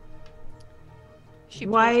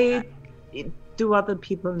 Why do other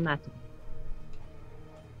people matter?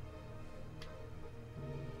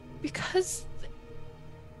 Because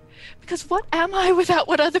what am I without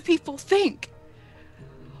what other people think?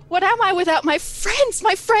 What am I without my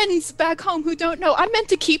friends back home who don't know? I'm meant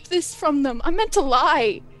to keep this from them. I'm meant to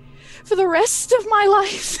lie for the rest of my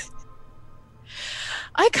life.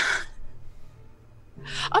 I can't.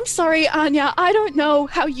 I'm sorry, Anya. I don't know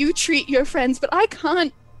how you treat your friends, but I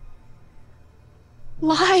can't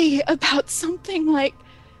lie about something like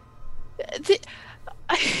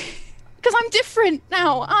because I'm different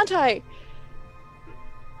now, aren't I?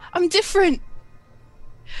 I'm different.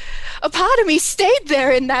 A part of me stayed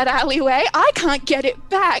there in that alleyway. I can't get it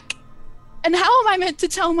back. And how am I meant to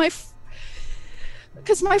tell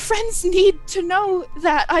because my friends need to know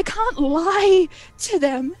that. I can't lie to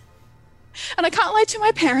them. And I can't lie to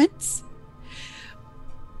my parents.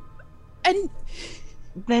 And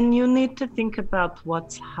then you need to think about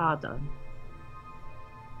what's harder.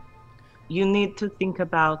 You need to think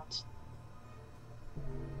about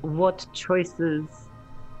what choices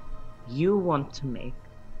you want to make.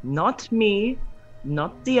 Not me,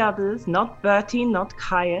 not the others, not Bertie, not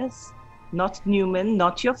Caius, not Newman,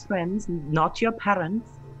 not your friends, not your parents.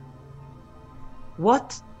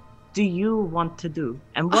 What do you want to do?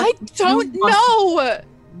 And what I don't know.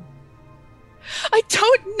 I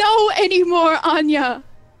don't know anymore, Anya.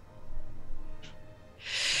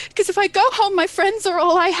 Because if I go home, my friends are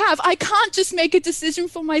all I have. I can't just make a decision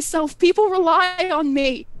for myself. People rely on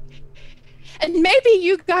me. And maybe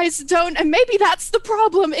you guys don't, and maybe that's the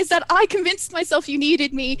problem, is that I convinced myself you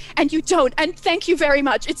needed me, and you don't. And thank you very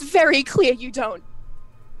much. It's very clear you don't.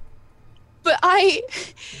 But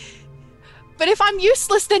if I'm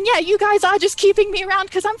useless, then yeah, you guys are just keeping me around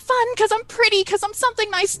because I'm fun, because I'm pretty, because I'm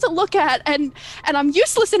something nice to look at, and I'm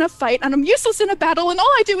useless in a fight, and I'm useless in a battle, and all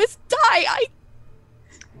I do is die.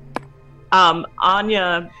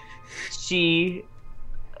 Anya, she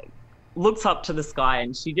looks up to the sky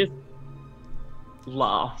and she just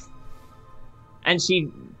laughs. And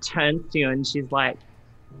she turns to you and she's like,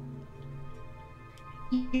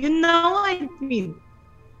 you know I'd be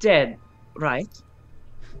dead, right?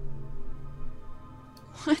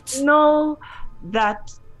 What? Know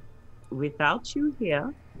that without you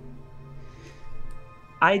here,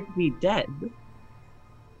 I'd be dead.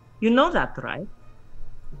 You know that, right?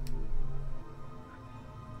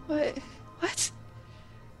 What?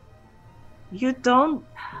 You don't...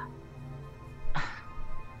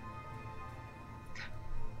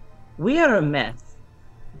 We are a mess.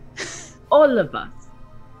 All of us.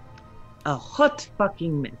 A hot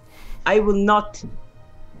fucking mess. I would not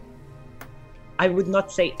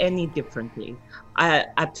say any differently.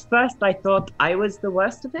 At first I thought I was the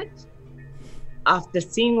worst of it. After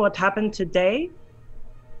seeing what happened today,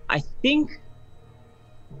 I think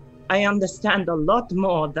I understand a lot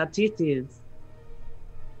more that it is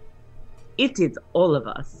all of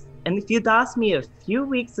us. And if you'd asked me a few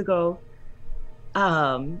weeks ago,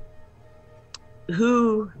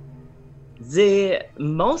 who the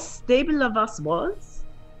most stable of us was,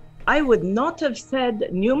 I would not have said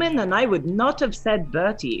Newman and I would not have said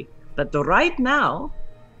Bertie. But right now,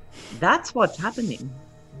 that's what's happening.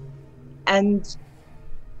 And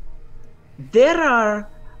there are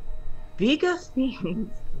bigger things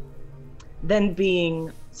than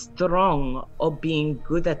being strong or being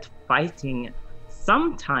good at fighting.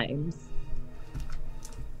 Sometimes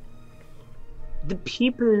the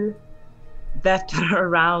people that are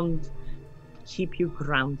around keep you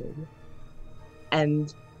grounded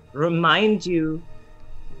and remind you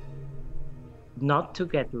not to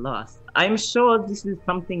get lost. I'm sure this is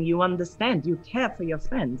something you understand. You care for your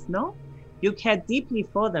friends, no? You care deeply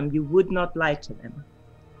for them. You would not lie to them.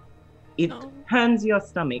 It turns your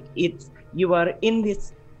stomach. You are in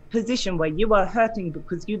this position where you are hurting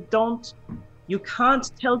because you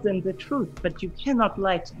can't tell them the truth, but you cannot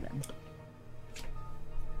lie to them.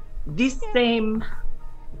 This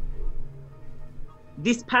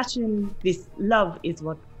passion, this love is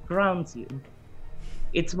what grounds you.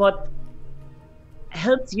 It's what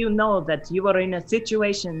helps you know that you are in a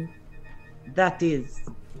situation that is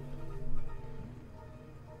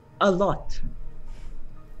a lot,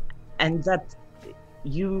 and that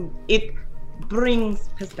it brings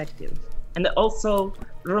perspective, and it also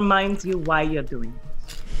reminds you why you're doing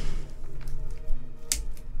it.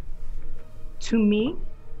 To me,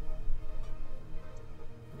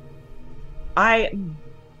 I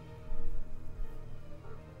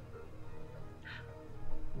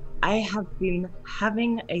have been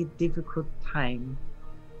having a difficult time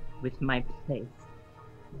with my place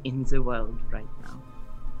in the world right now.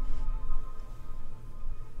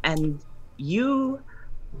 And you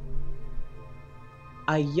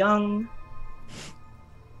are young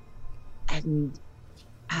and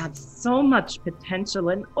have so much potential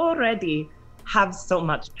and already have so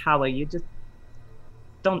much power. You just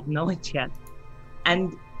don't know it yet.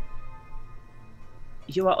 And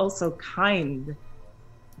you are also kind.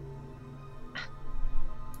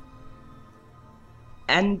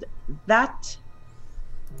 And that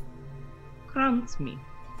grounds me.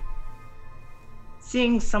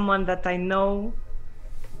 Seeing someone that I know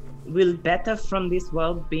will better from this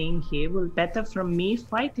world being here, will better from me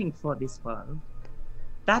fighting for this world,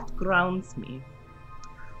 that grounds me.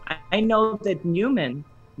 I know that Newman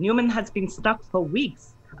has been stuck for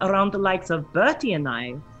weeks around the likes of Bertie and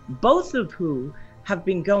I, both of who have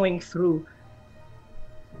been going through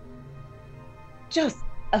just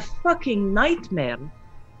a fucking nightmare.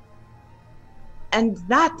 And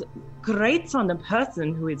that grates on a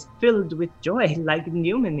person who is filled with joy like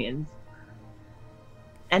Newman is.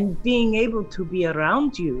 And being able to be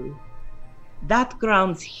around you, that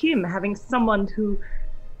grounds him, having someone who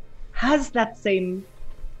has that same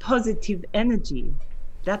positive energy,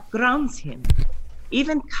 that grounds him.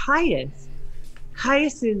 Even Caius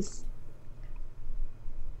is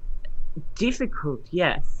difficult,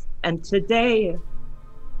 yes. And today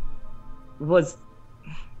was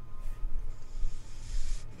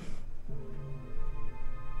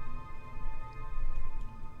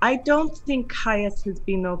I don't think Caius has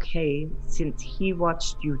been okay since he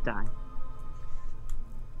watched you die.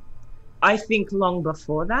 I think long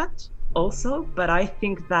before that also, but I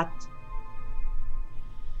think that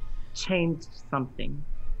changed something.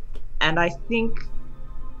 And I think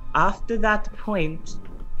after that point,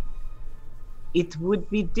 it would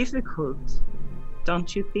be difficult,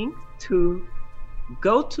 don't you think, to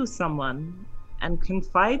go to someone and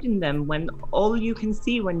confide in them when all you can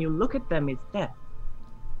see when you look at them is death.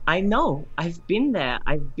 I know, I've been there,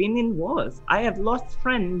 I've been in wars. I have lost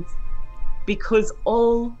friends because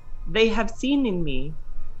all they have seen in me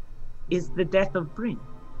is the death of Bryn.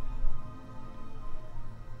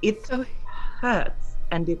 It hurts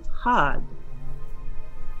and it's hard,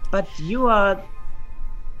 but you're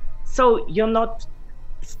not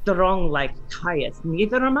strong like Caius,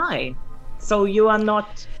 neither am I. So you are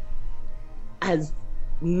not as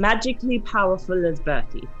magically powerful as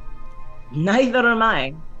Bertie, neither am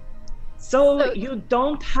I. So you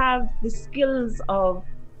don't have the skills of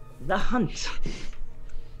the hunt.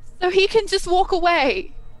 So he can just walk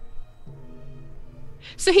away.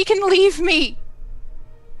 So he can leave me.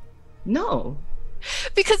 No.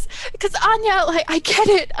 Because Anya, like, I get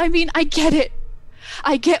it. I mean, I get it.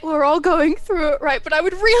 I get we're all going through it, right? But I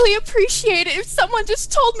would really appreciate it if someone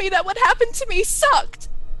just told me that what happened to me sucked.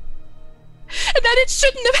 And that it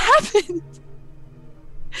shouldn't have happened.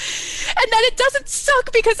 And that it doesn't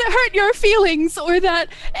suck because it hurt your feelings, or that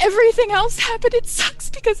everything else happened. It sucks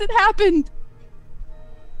because it happened.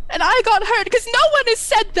 And I got hurt because no one has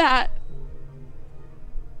said that.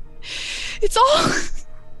 It's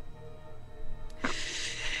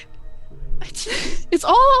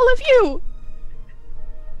all of you.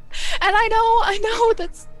 And I know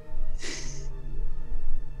that's...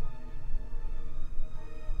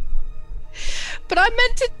 But I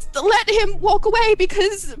meant to let him walk away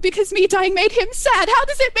because me dying made him sad. How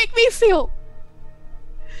does it make me feel?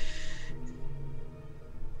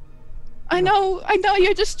 I know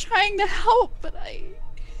you're just trying to help, but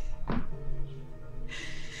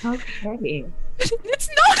Okay. it's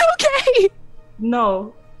not okay!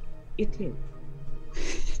 No, it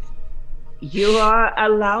is. You are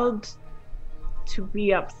allowed to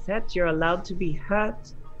be upset. You're allowed to be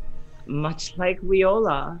hurt, much like we all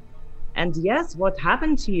are. And yes, what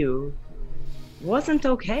happened to you wasn't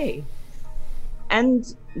okay.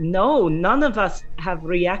 And no, none of us have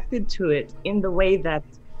reacted to it in the way that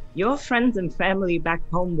your friends and family back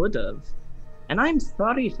home would have. And I'm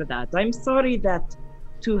sorry for that. I'm sorry that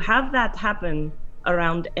to have that happen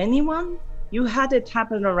around anyone, you had it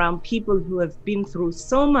happen around people who have been through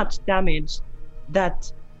so much damage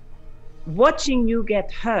that watching you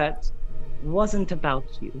get hurt wasn't about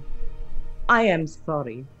you. I am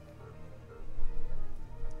sorry.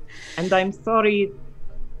 And I'm sorry.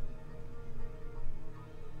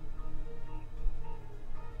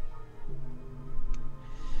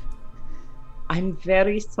 I'm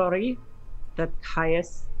very sorry that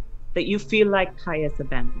you feel like Caius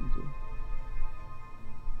abandoned you.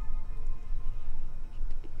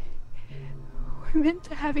 We're meant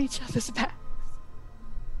to have each other's backs.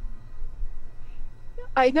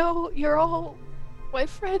 I know you're all my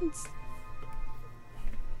friends.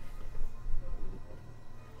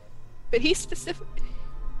 But he specifically.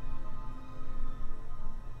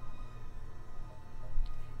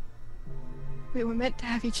 We were meant to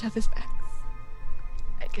have each other's backs.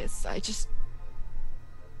 I guess I just...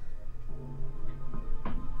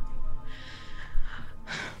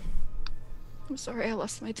 I'm sorry I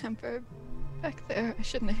lost my temper back there. I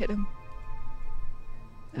shouldn't have hit him.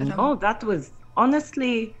 No, that was...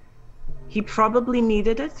 Honestly, he probably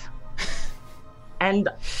needed it. And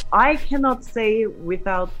I cannot say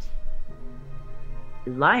without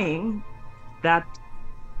lying that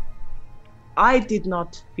I did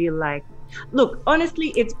not feel like... Look,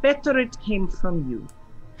 honestly, it's better it came from you.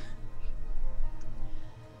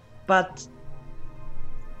 But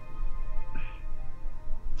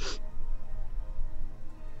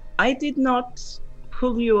I did not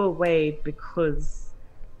pull you away because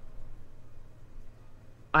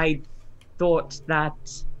I thought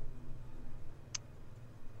that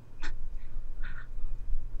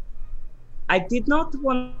I did not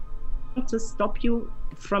want to stop you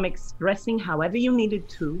from expressing however you needed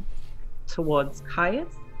to towards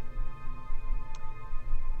Caius.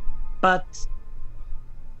 But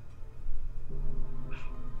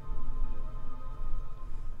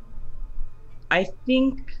I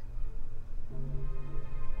think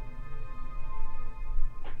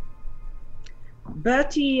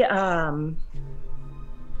Bertie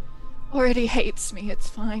already hates me. It's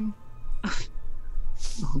fine.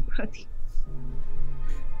 Oh,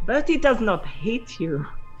 Bertie does not hate you.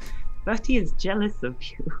 Bertie is jealous of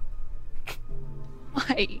you.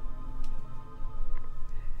 Why?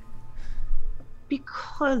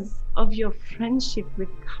 Because of your friendship with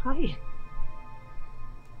Caius.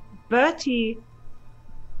 Bertie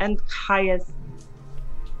and Caius,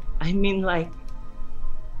 I mean, like,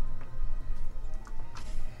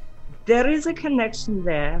 there is a connection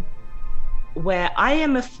there where I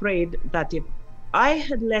am afraid that if I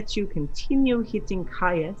had let you continue hitting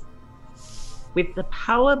Caius with the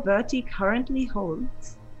power Bertie currently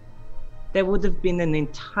holds, there would have been an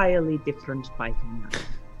entirely different fight on that.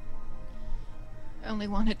 I only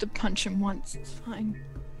wanted to punch him once. It's fine.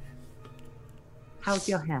 How's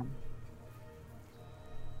your hand?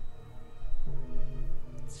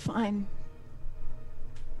 It's fine.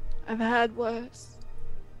 I've had worse.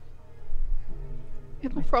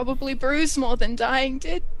 It'll probably bruise more than dying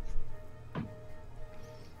did.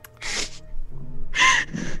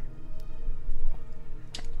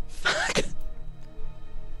 Fuck.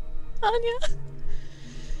 Anya.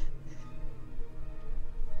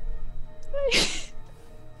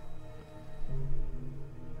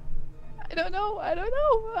 I don't know.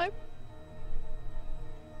 I'm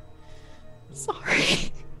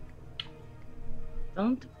sorry.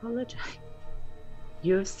 Don't apologize.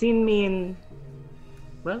 You've seen me in,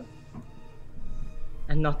 well,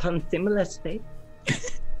 a not unsimilar state.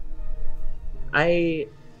 I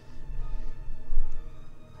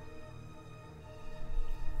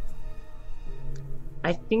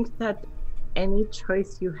think that any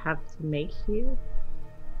choice you have to make here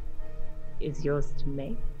is yours to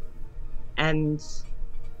make. And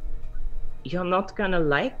you're not gonna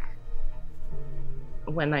like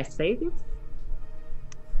when I say this,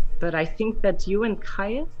 but I think that you and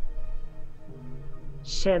Caius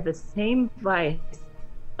share the same vice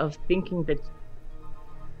of thinking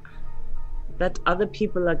that other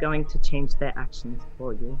people are going to change their actions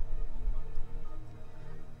for you.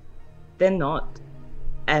 They're not.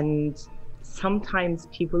 And sometimes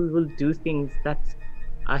people will do things that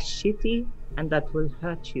are shitty and that will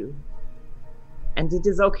hurt you. And it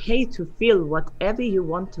is okay to feel whatever you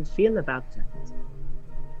want to feel about that.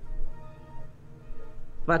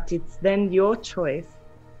 But it's then your choice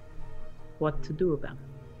what to do about it.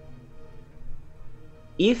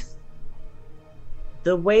 If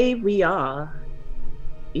the way we are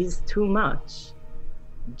is too much,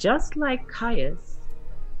 just like Caius,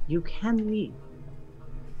 you can leave.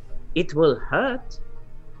 It will hurt.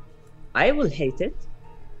 I will hate it.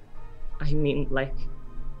 I mean, like,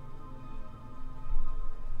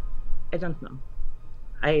 I don't know.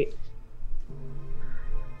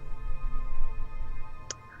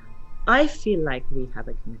 I feel like we have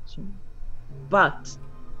a connection, but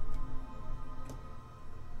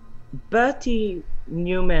Bertie,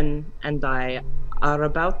 Newman, and I are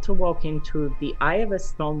about to walk into the eye of a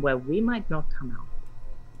storm where we might not come out.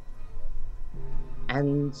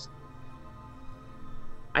 And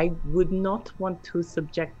I would not want to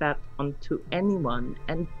subject that onto anyone.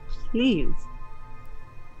 And please,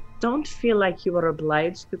 don't feel like you are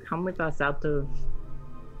obliged to come with us out of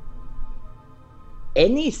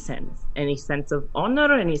any sense of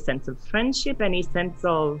honor, any sense of friendship, any sense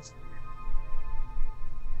of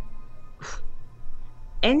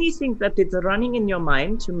anything that is running in your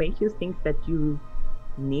mind to make you think that you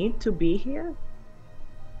need to be here.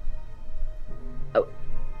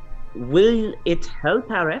 Will it help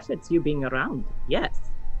our efforts, you being around? Yes.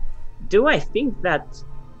 Do I think that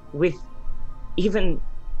with even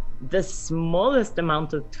the smallest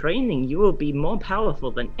amount of training, you will be more powerful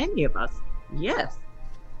than any of us? Yes.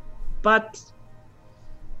 But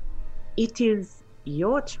it is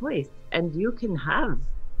your choice, and you can have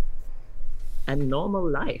a normal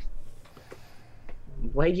life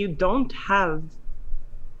where you don't have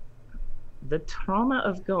the trauma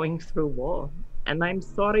of going through war. And I'm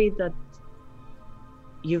sorry that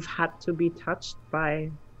you've had to be touched by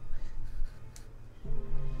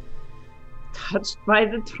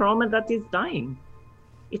the trauma that is dying.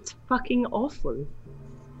 It's fucking awful.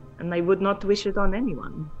 And I would not wish it on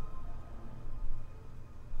anyone.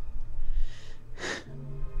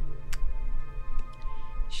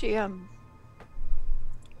 She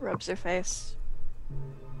rubs her face.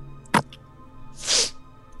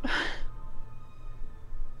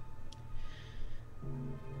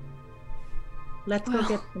 Let's go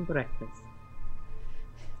get some breakfast.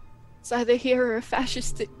 It's either here or a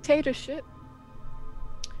fascist dictatorship.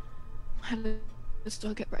 Let's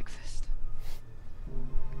go get breakfast.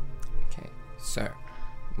 Okay, so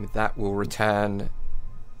with that, we'll return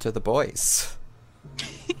to the boys.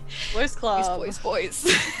 Boys Club. Boys.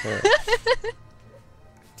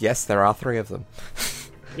 Yes, there are 3 of them.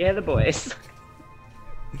 Yeah, the boys.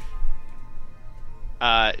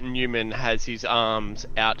 Newman has his arms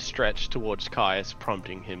outstretched towards Caius,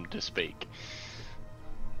 prompting him to speak.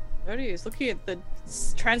 Bertie is looking at the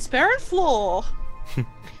transparent floor.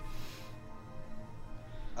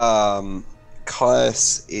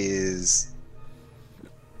 Caius is...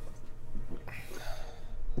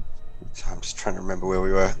 I'm just trying to remember where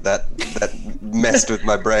we were. That messed with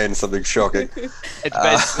my brain, something shocking. It's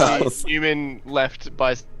basically Newman left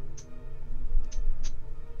by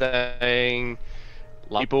saying...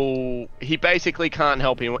 People, he basically can't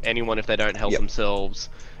help anyone if they don't help themselves.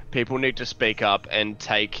 People need to speak up and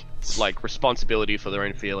take responsibility for their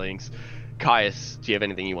own feelings. Caius, do you have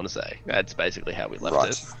anything you want to say? That's basically how we left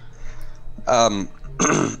it.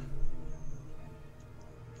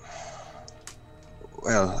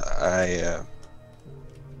 Well,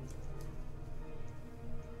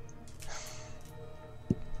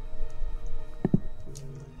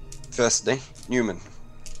 firstly, Newman,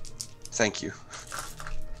 thank you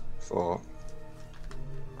for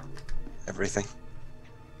everything.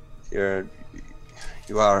 You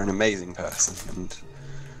are an amazing person, and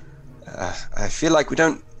I feel like we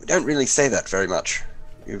don't really say that very much.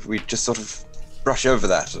 We just sort of brush over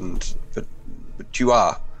that, but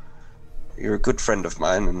you're a good friend of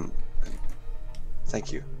mine, and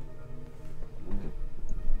thank you.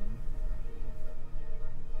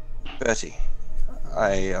 Bertie,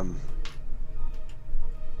 I've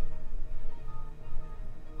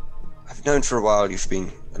known for a while you've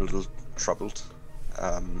been a little troubled.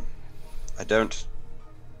 I don't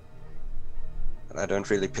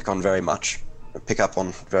really pick on very much. I pick up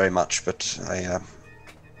on very much, but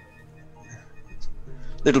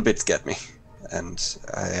little bits get me, and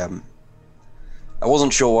I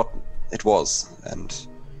wasn't sure what it was, and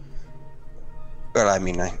well, I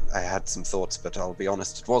mean, I had some thoughts, but I'll be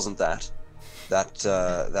honest, it wasn't that.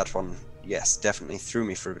 That one, yes, definitely threw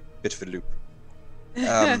me for a bit of a loop.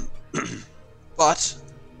 But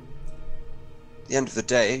the end of the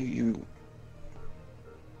day, you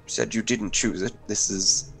said you didn't choose it. This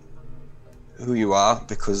is who you are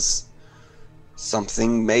because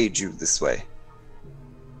something made you this way.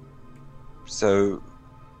 So,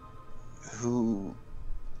 who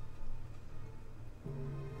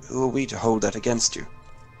are we to hold that against you?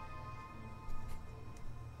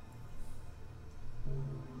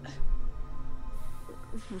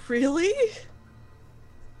 Really?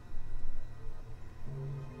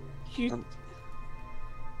 You...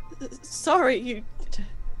 Sorry, you...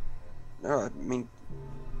 No, I mean,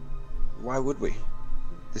 why would we?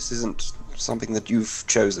 This isn't something that you've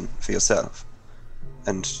chosen for yourself.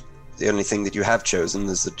 And the only thing that you have chosen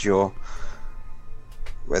is that you're,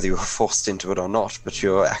 whether you were forced into it or not, but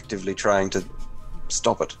you're actively trying to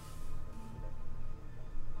stop it.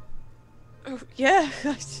 Oh, yeah,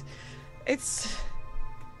 it's...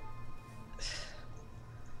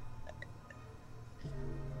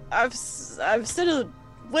 I've said it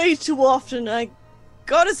way too often. I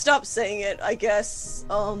gotta stop saying it, I guess.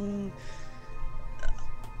 I'm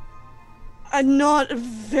not a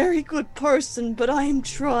very good person, but I am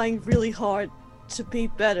trying really hard to be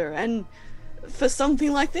better. And for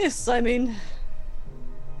something like this, I mean,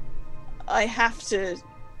 I have to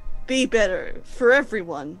be better for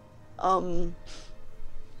everyone.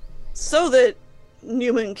 So that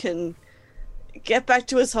Newman can get back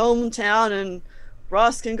to his hometown and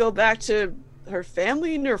Ross can go back to her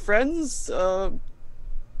family and her friends,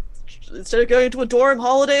 instead of going to a dorm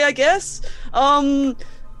holiday, I guess. And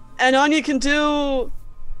Anya can do...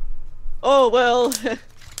 Oh, well...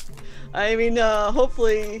 I mean,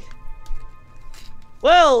 hopefully...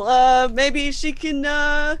 Well, maybe she can,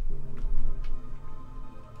 go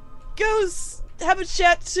have a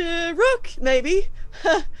chat to Rook, maybe.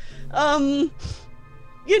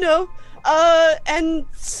 You know, and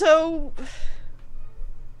so...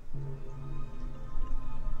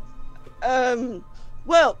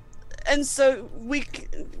 Well, and so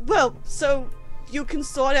so you can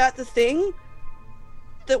sort out the thing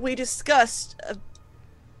that we discussed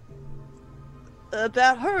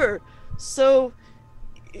about her. So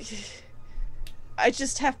I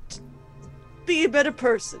just have to be a better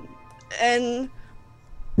person, and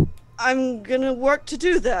I'm gonna work to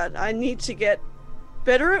do that. I need to get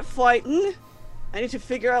better at fighting. I need to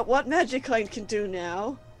figure out what magic I can do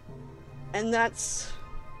now, and that's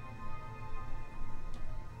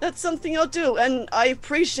something I'll do, and I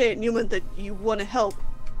appreciate, Newman, that you want to help.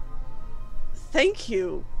 Thank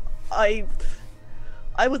you. I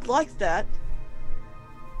would like that.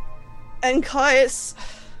 And Caius,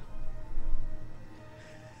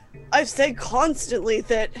 I've said constantly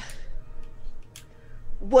that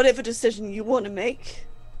whatever decision you want to make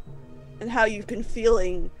and how you've been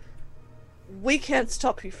feeling, we can't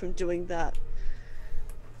stop you from doing that.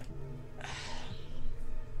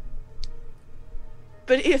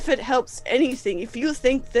 But if it helps anything, if you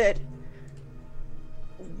think that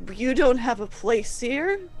you don't have a place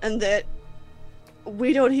here and that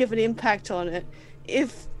we don't have an impact on it,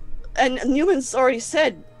 and Newman's already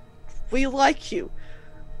said, we like you.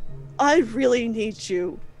 I really need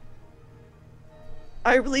you.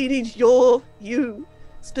 I really need you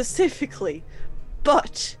specifically.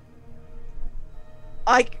 But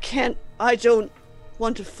I don't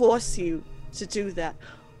want to force you to do that.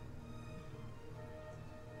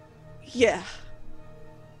 Yeah.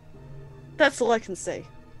 That's all I can say.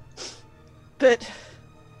 But...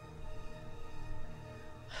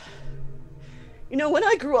 You know, when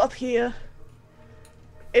I grew up here,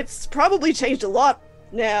 it's probably changed a lot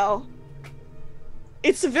now.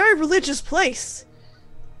 It's a very religious place.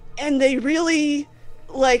 And they really,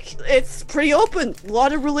 it's pretty open. A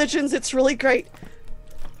lot of religions, it's really great.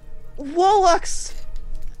 Warlocks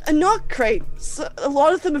are not great. So a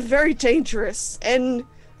lot of them are very dangerous, and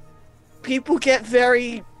people get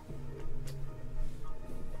very...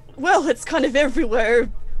 Well, it's kind of everywhere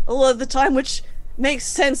a lot of the time, which makes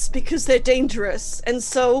sense because they're dangerous. And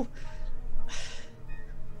so,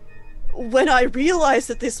 when I realized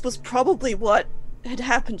that this was probably what had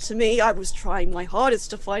happened to me, I was trying my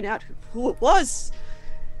hardest to find out who it was.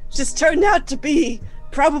 Just turned out to be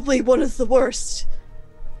probably one of the worst.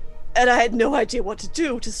 And I had no idea what to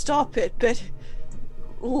do to stop it, but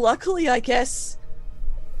luckily, I guess,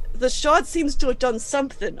 the shard seems to have done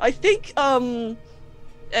something. I think, and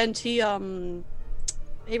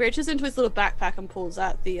he reaches into his little backpack and pulls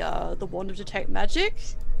out the wand of detect magic.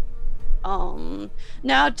 Now,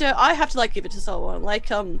 I have to, give it to someone.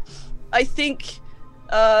 I think,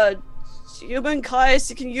 Human Caius,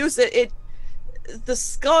 you can use it. The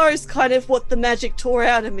scar is kind of what the magic tore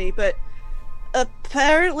out of me, but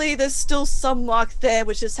apparently there's still some mark there,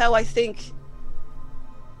 which is how I think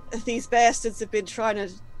these bastards have been trying to,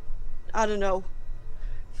 I don't know,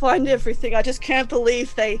 find everything. I just can't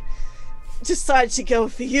believe they decided to go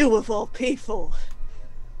for you of all people.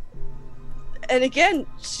 And again,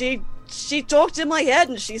 she talked in my head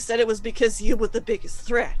and she said it was because you were the biggest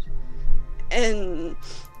threat. And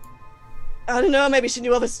I don't know, maybe she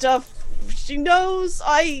knew other stuff. She knows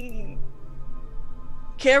I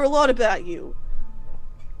care a lot about you.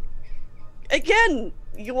 Again,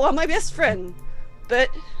 you are my best friend, but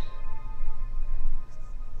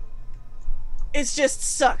it just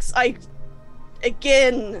sucks. I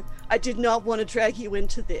did not want to drag you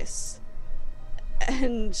into this.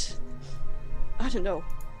 And I don't know.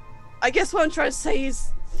 I guess what I'm trying to say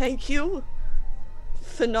is thank you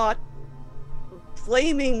for not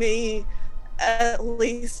blaming me, at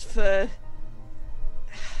least for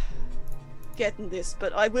getting this,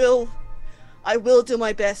 but I will do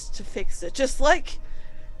my best to fix it. Just like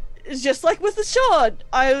with the shard,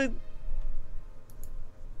 I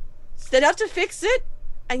set out to fix it,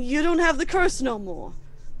 and you don't have the curse no more.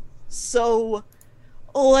 So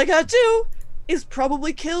all I gotta do is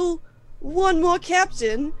probably kill one more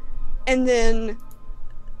captain, and then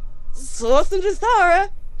Soth and Dathara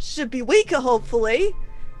should be weaker, hopefully,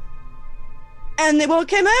 and they won't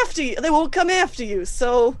come after you.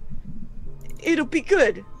 So it'll be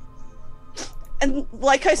good. And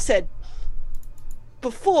like I said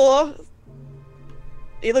before,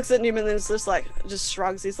 he looks at Newman and is just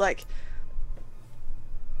shrugs. He's like,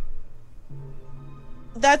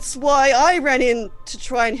 that's why I ran in to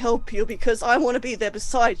try and help you, because I want to be there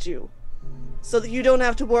beside you, so that you don't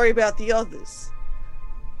have to worry about the others.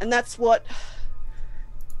 And that's what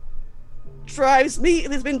has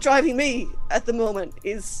been driving me at the moment,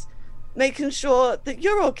 is making sure that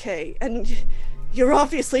you're okay. And you're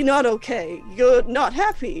obviously not okay. You're not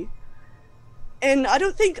happy. And I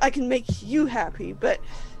don't think I can make you happy, but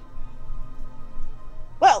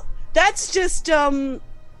well, that's just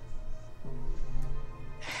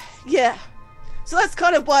yeah. So that's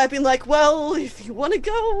kind of why I've been like, well, if you want to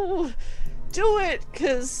go, do it,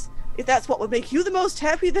 because if that's what would make you the most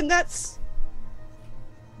happy, then that's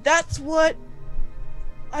what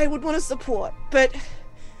I would want to support. But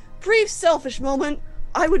brief selfish moment,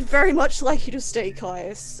 I would very much like you to stay,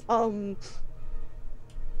 Caius.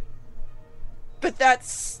 But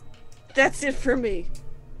that's it for me.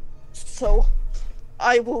 So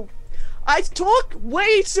I talk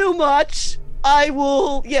way too much.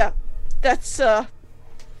 Yeah, that's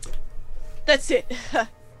it.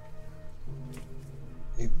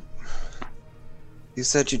 You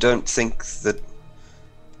said you don't think that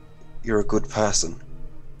you're a good person.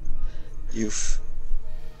 In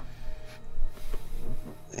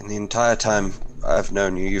the entire time I've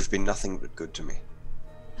known you, you've been nothing but good to me.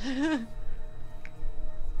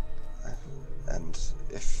 And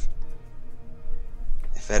if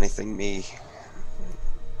anything, me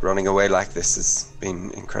running away like this has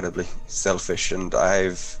been incredibly selfish, and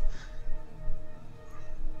I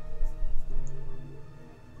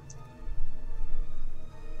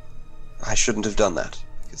shouldn't have done that,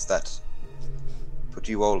 because that put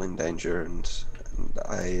you all in danger, and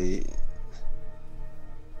I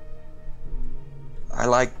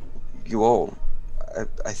like you all.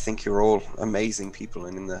 I think you're all amazing people,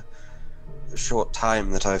 and in the short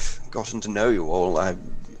time that I've gotten to know you all, I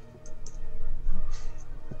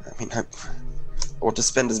want to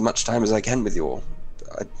spend as much time as I can with you all.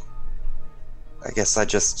 I guess I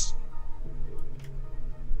just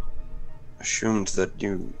assumed that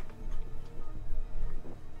you...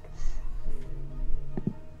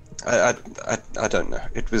 I don't know.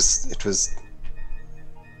 It was...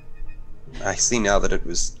 I see now that it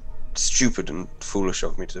was stupid and foolish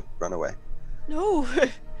of me to run away. No.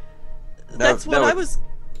 That's what I was...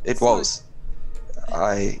 It was.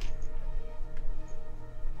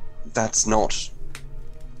 That's not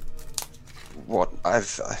what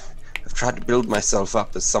I've tried to build myself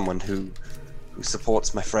up as someone who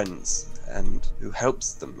supports my friends and who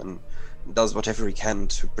helps them and does whatever he can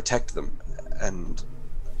to protect them, and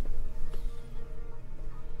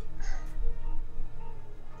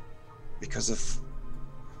because of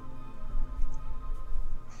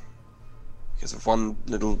one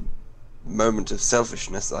little moment of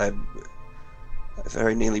selfishness, I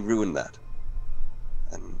very nearly ruined that.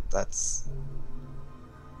 And that's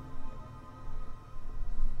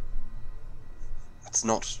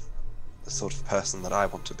not the sort of person that I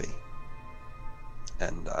want to be.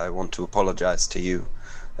 And I want to apologize to you,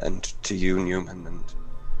 and to you, Newman, and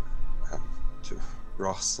to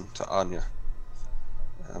Ross and to Anya.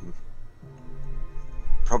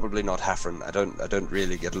 Probably not Hafren. I don't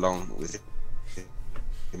really get along with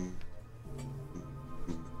him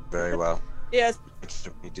very well. Yes.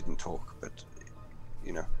 He didn't talk, but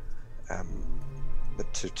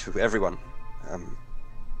but to everyone,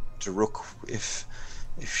 to Rook, if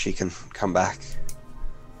she can come back,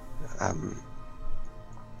 and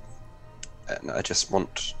I just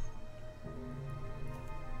want.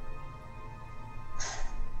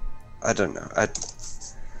 I don't know. I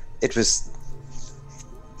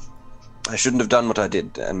shouldn't have done what I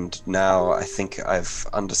did, and now I think I've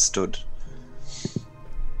understood.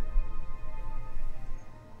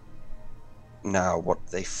 Now what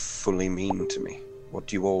they fully mean to me.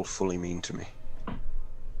 What you all fully mean to me.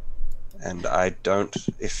 And I don't,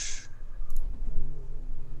 if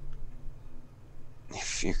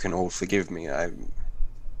you can all forgive me, I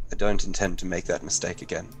don't intend to make that mistake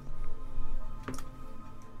again.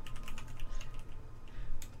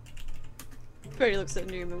 Brady looks at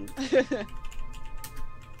Newman.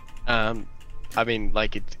 I mean,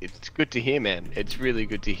 like, it's good to hear, man. It's really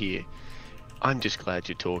good to hear. I'm just glad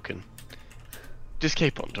you're talking. Just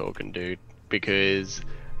keep on talking, dude. Because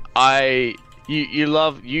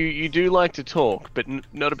you do like to talk, but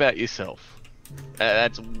not about yourself.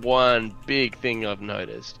 That's one big thing I've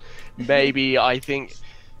noticed. Maybe I'm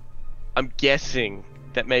guessing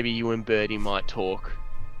that maybe you and Birdie might talk.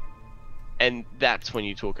 And that's when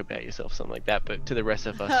you talk about yourself, something like that. But to the rest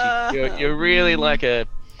of us, you're really like a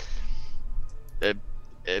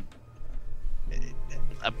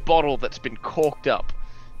bottle that's been corked up.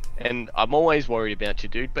 And I'm always worried about you,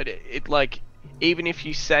 dude. But it like, even if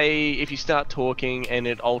you start talking and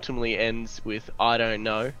it ultimately ends with I don't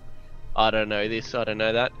know this, I don't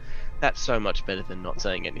know that, that's so much better than not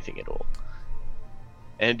saying anything at all.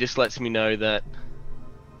 And it just lets me know that,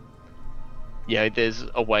 there's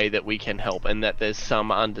a way that we can help and that there's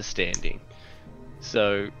some understanding.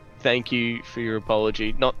 So thank you for your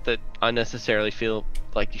apology. Not that I necessarily feel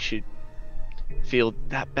like you should feel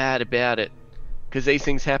that bad about it, because these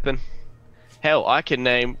things happen. Hell, I can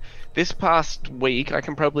name, this past week, I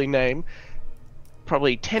can probably name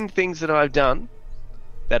 10 things that I've done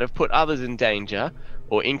that have put others in danger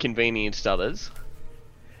or inconvenienced others.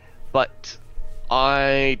 But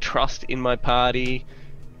I trust in my party.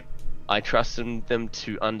 I trust in them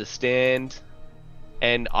to understand,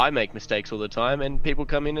 and I make mistakes all the time, and people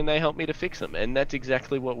come in and they help me to fix them, and that's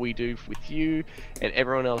exactly what we do with you and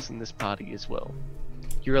everyone else in this party as well.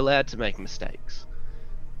 You're allowed to make mistakes.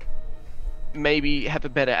 Maybe have a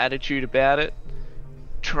better attitude about it,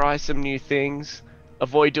 try some new things,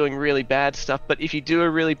 avoid doing really bad stuff, but if you do a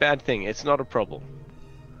really bad thing, it's not a problem.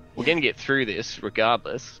 We're gonna get through this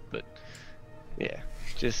regardless, but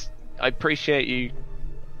I appreciate you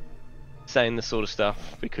saying this sort of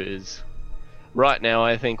stuff, because right now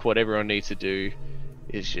I think what everyone needs to do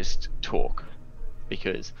is just talk,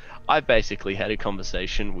 because I've basically had a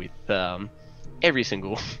conversation with every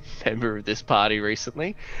single member of this party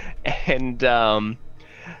recently, and everyone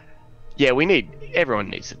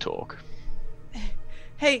needs to talk.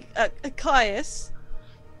 Hey, Caius,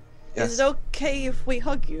 Yes. is it okay if we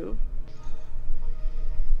hug you?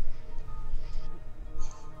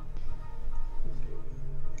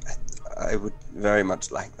 I would very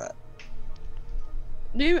much like that.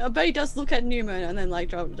 I bet he does look at Newman and then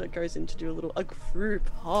goes in to do a group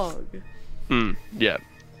hug. Yeah.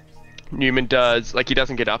 Newman does, he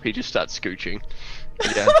doesn't get up, he just starts scooching.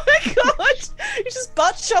 Yeah. Oh my god! He's just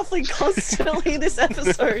butt shuffling constantly this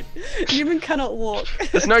episode. Newman cannot walk.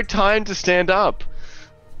 There's no time to stand up.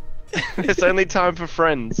 There's only time for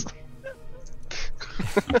friends.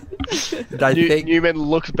 Newman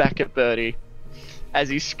looks back at Birdie as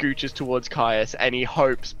he scooches towards Caius, and he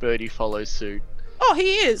hopes Birdie follows suit. Oh,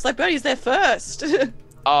 he is! Birdie's there first!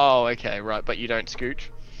 Oh, okay, right, but you don't scooch?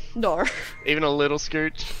 No. Even a little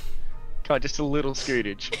scooch? Come on, just a little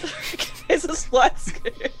scootage. It's a slight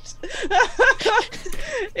scoot.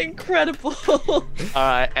 Incredible.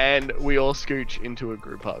 Alright, and we all scooch into a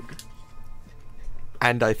group hug.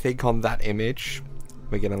 And I think on that image,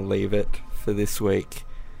 we're going to leave it for this week.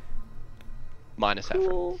 Minus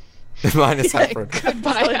Heffron. Minus Heffron.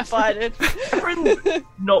 Goodbye, So invited. Heffron's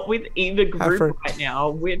not with either group Heffron. right now,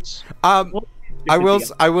 which I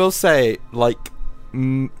will say,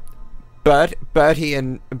 Bertie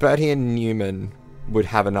and Newman would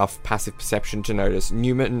have enough passive perception to notice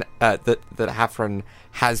Newman that Heffron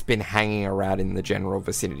has been hanging around in the general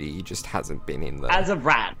vicinity. He just hasn't been in the as a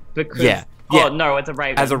rat, because Yeah. oh no, as a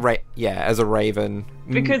raven. as a raven.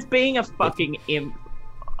 Because being a fucking imp,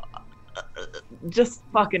 just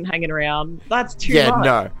fucking hanging around, that's too much.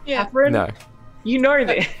 no, Yeah. Heffron, no, you know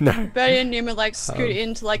this. no. Birdie and Newman scoot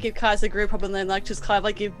in to give Kai's a group hug and then just kind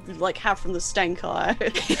of give half from the stank eye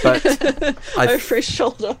But over his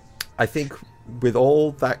shoulder. I think with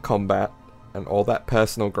all that combat and all that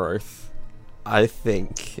personal growth, I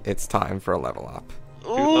think it's time for a level up. Two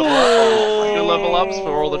level ups for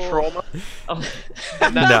all the trauma. Oh,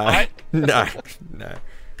 No.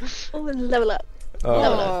 Oh, level up.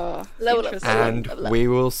 Oh. Level up. Interesting. And Level up. we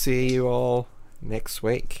will see you all next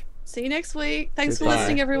week. See you next week. Thanks Goodbye. for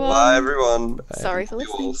listening, everyone. Bye, everyone. Sorry for You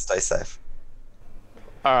all listening. stay safe.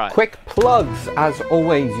 All right. Quick plugs, as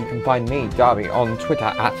always, you can find me, Darby, on Twitter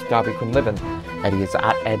at DarbyQuinLivin. Eddie is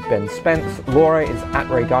at EdBenSpence, Laura is at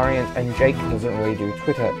RayDariant, and Jake doesn't really do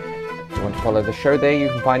Twitter. If you want to follow the show there, you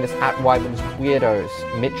can find us at Wyverns Weirdos.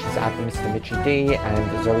 Mitch is at Mr. Mitchy D,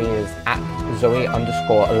 and Zoe is at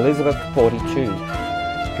Zoe_Elizabeth42.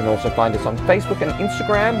 You can also find us on Facebook and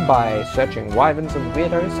Instagram by searching Wyverns and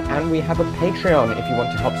Weirdos, and we have a Patreon if you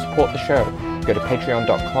want to help support the show. Go to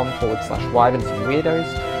patreon.com/Wyverns and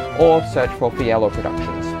Weirdos, or search for Fiello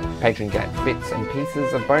Productions. Patrons get bits and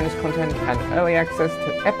pieces of bonus content and early access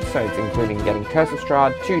to episodes, including getting Curse of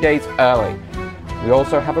Strahd 2 days early. We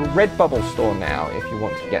also have a Redbubble store now if you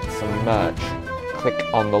want to get some merch. Click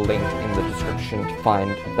on the link in the description to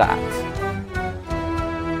find that.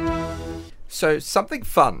 So something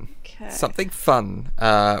fun. Okay. Something fun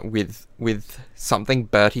with something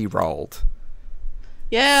Bertie rolled.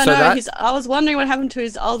 Yeah, So no, that- I was wondering what happened to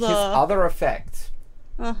his other. His other effect,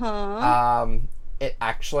 Uh-huh. it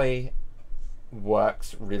actually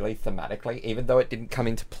works really thematically, even though it didn't come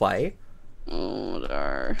into play. Oh,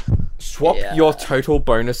 no. Swap Yeah. your total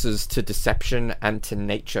bonuses to Deception and to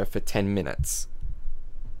Nature for 10 minutes.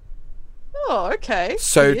 Oh, okay.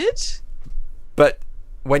 So- Weird. But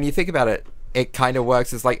when you think about it, it kind of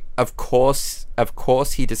works as like, of course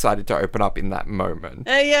he decided to open up in that moment.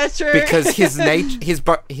 Yeah, true. Because his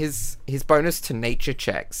his bonus to nature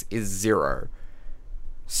checks is 0.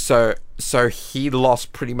 So he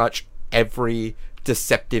lost pretty much every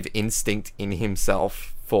deceptive instinct in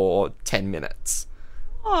himself for 10 minutes.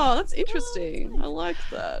 Oh, that's interesting. I like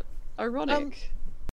that. Ironic.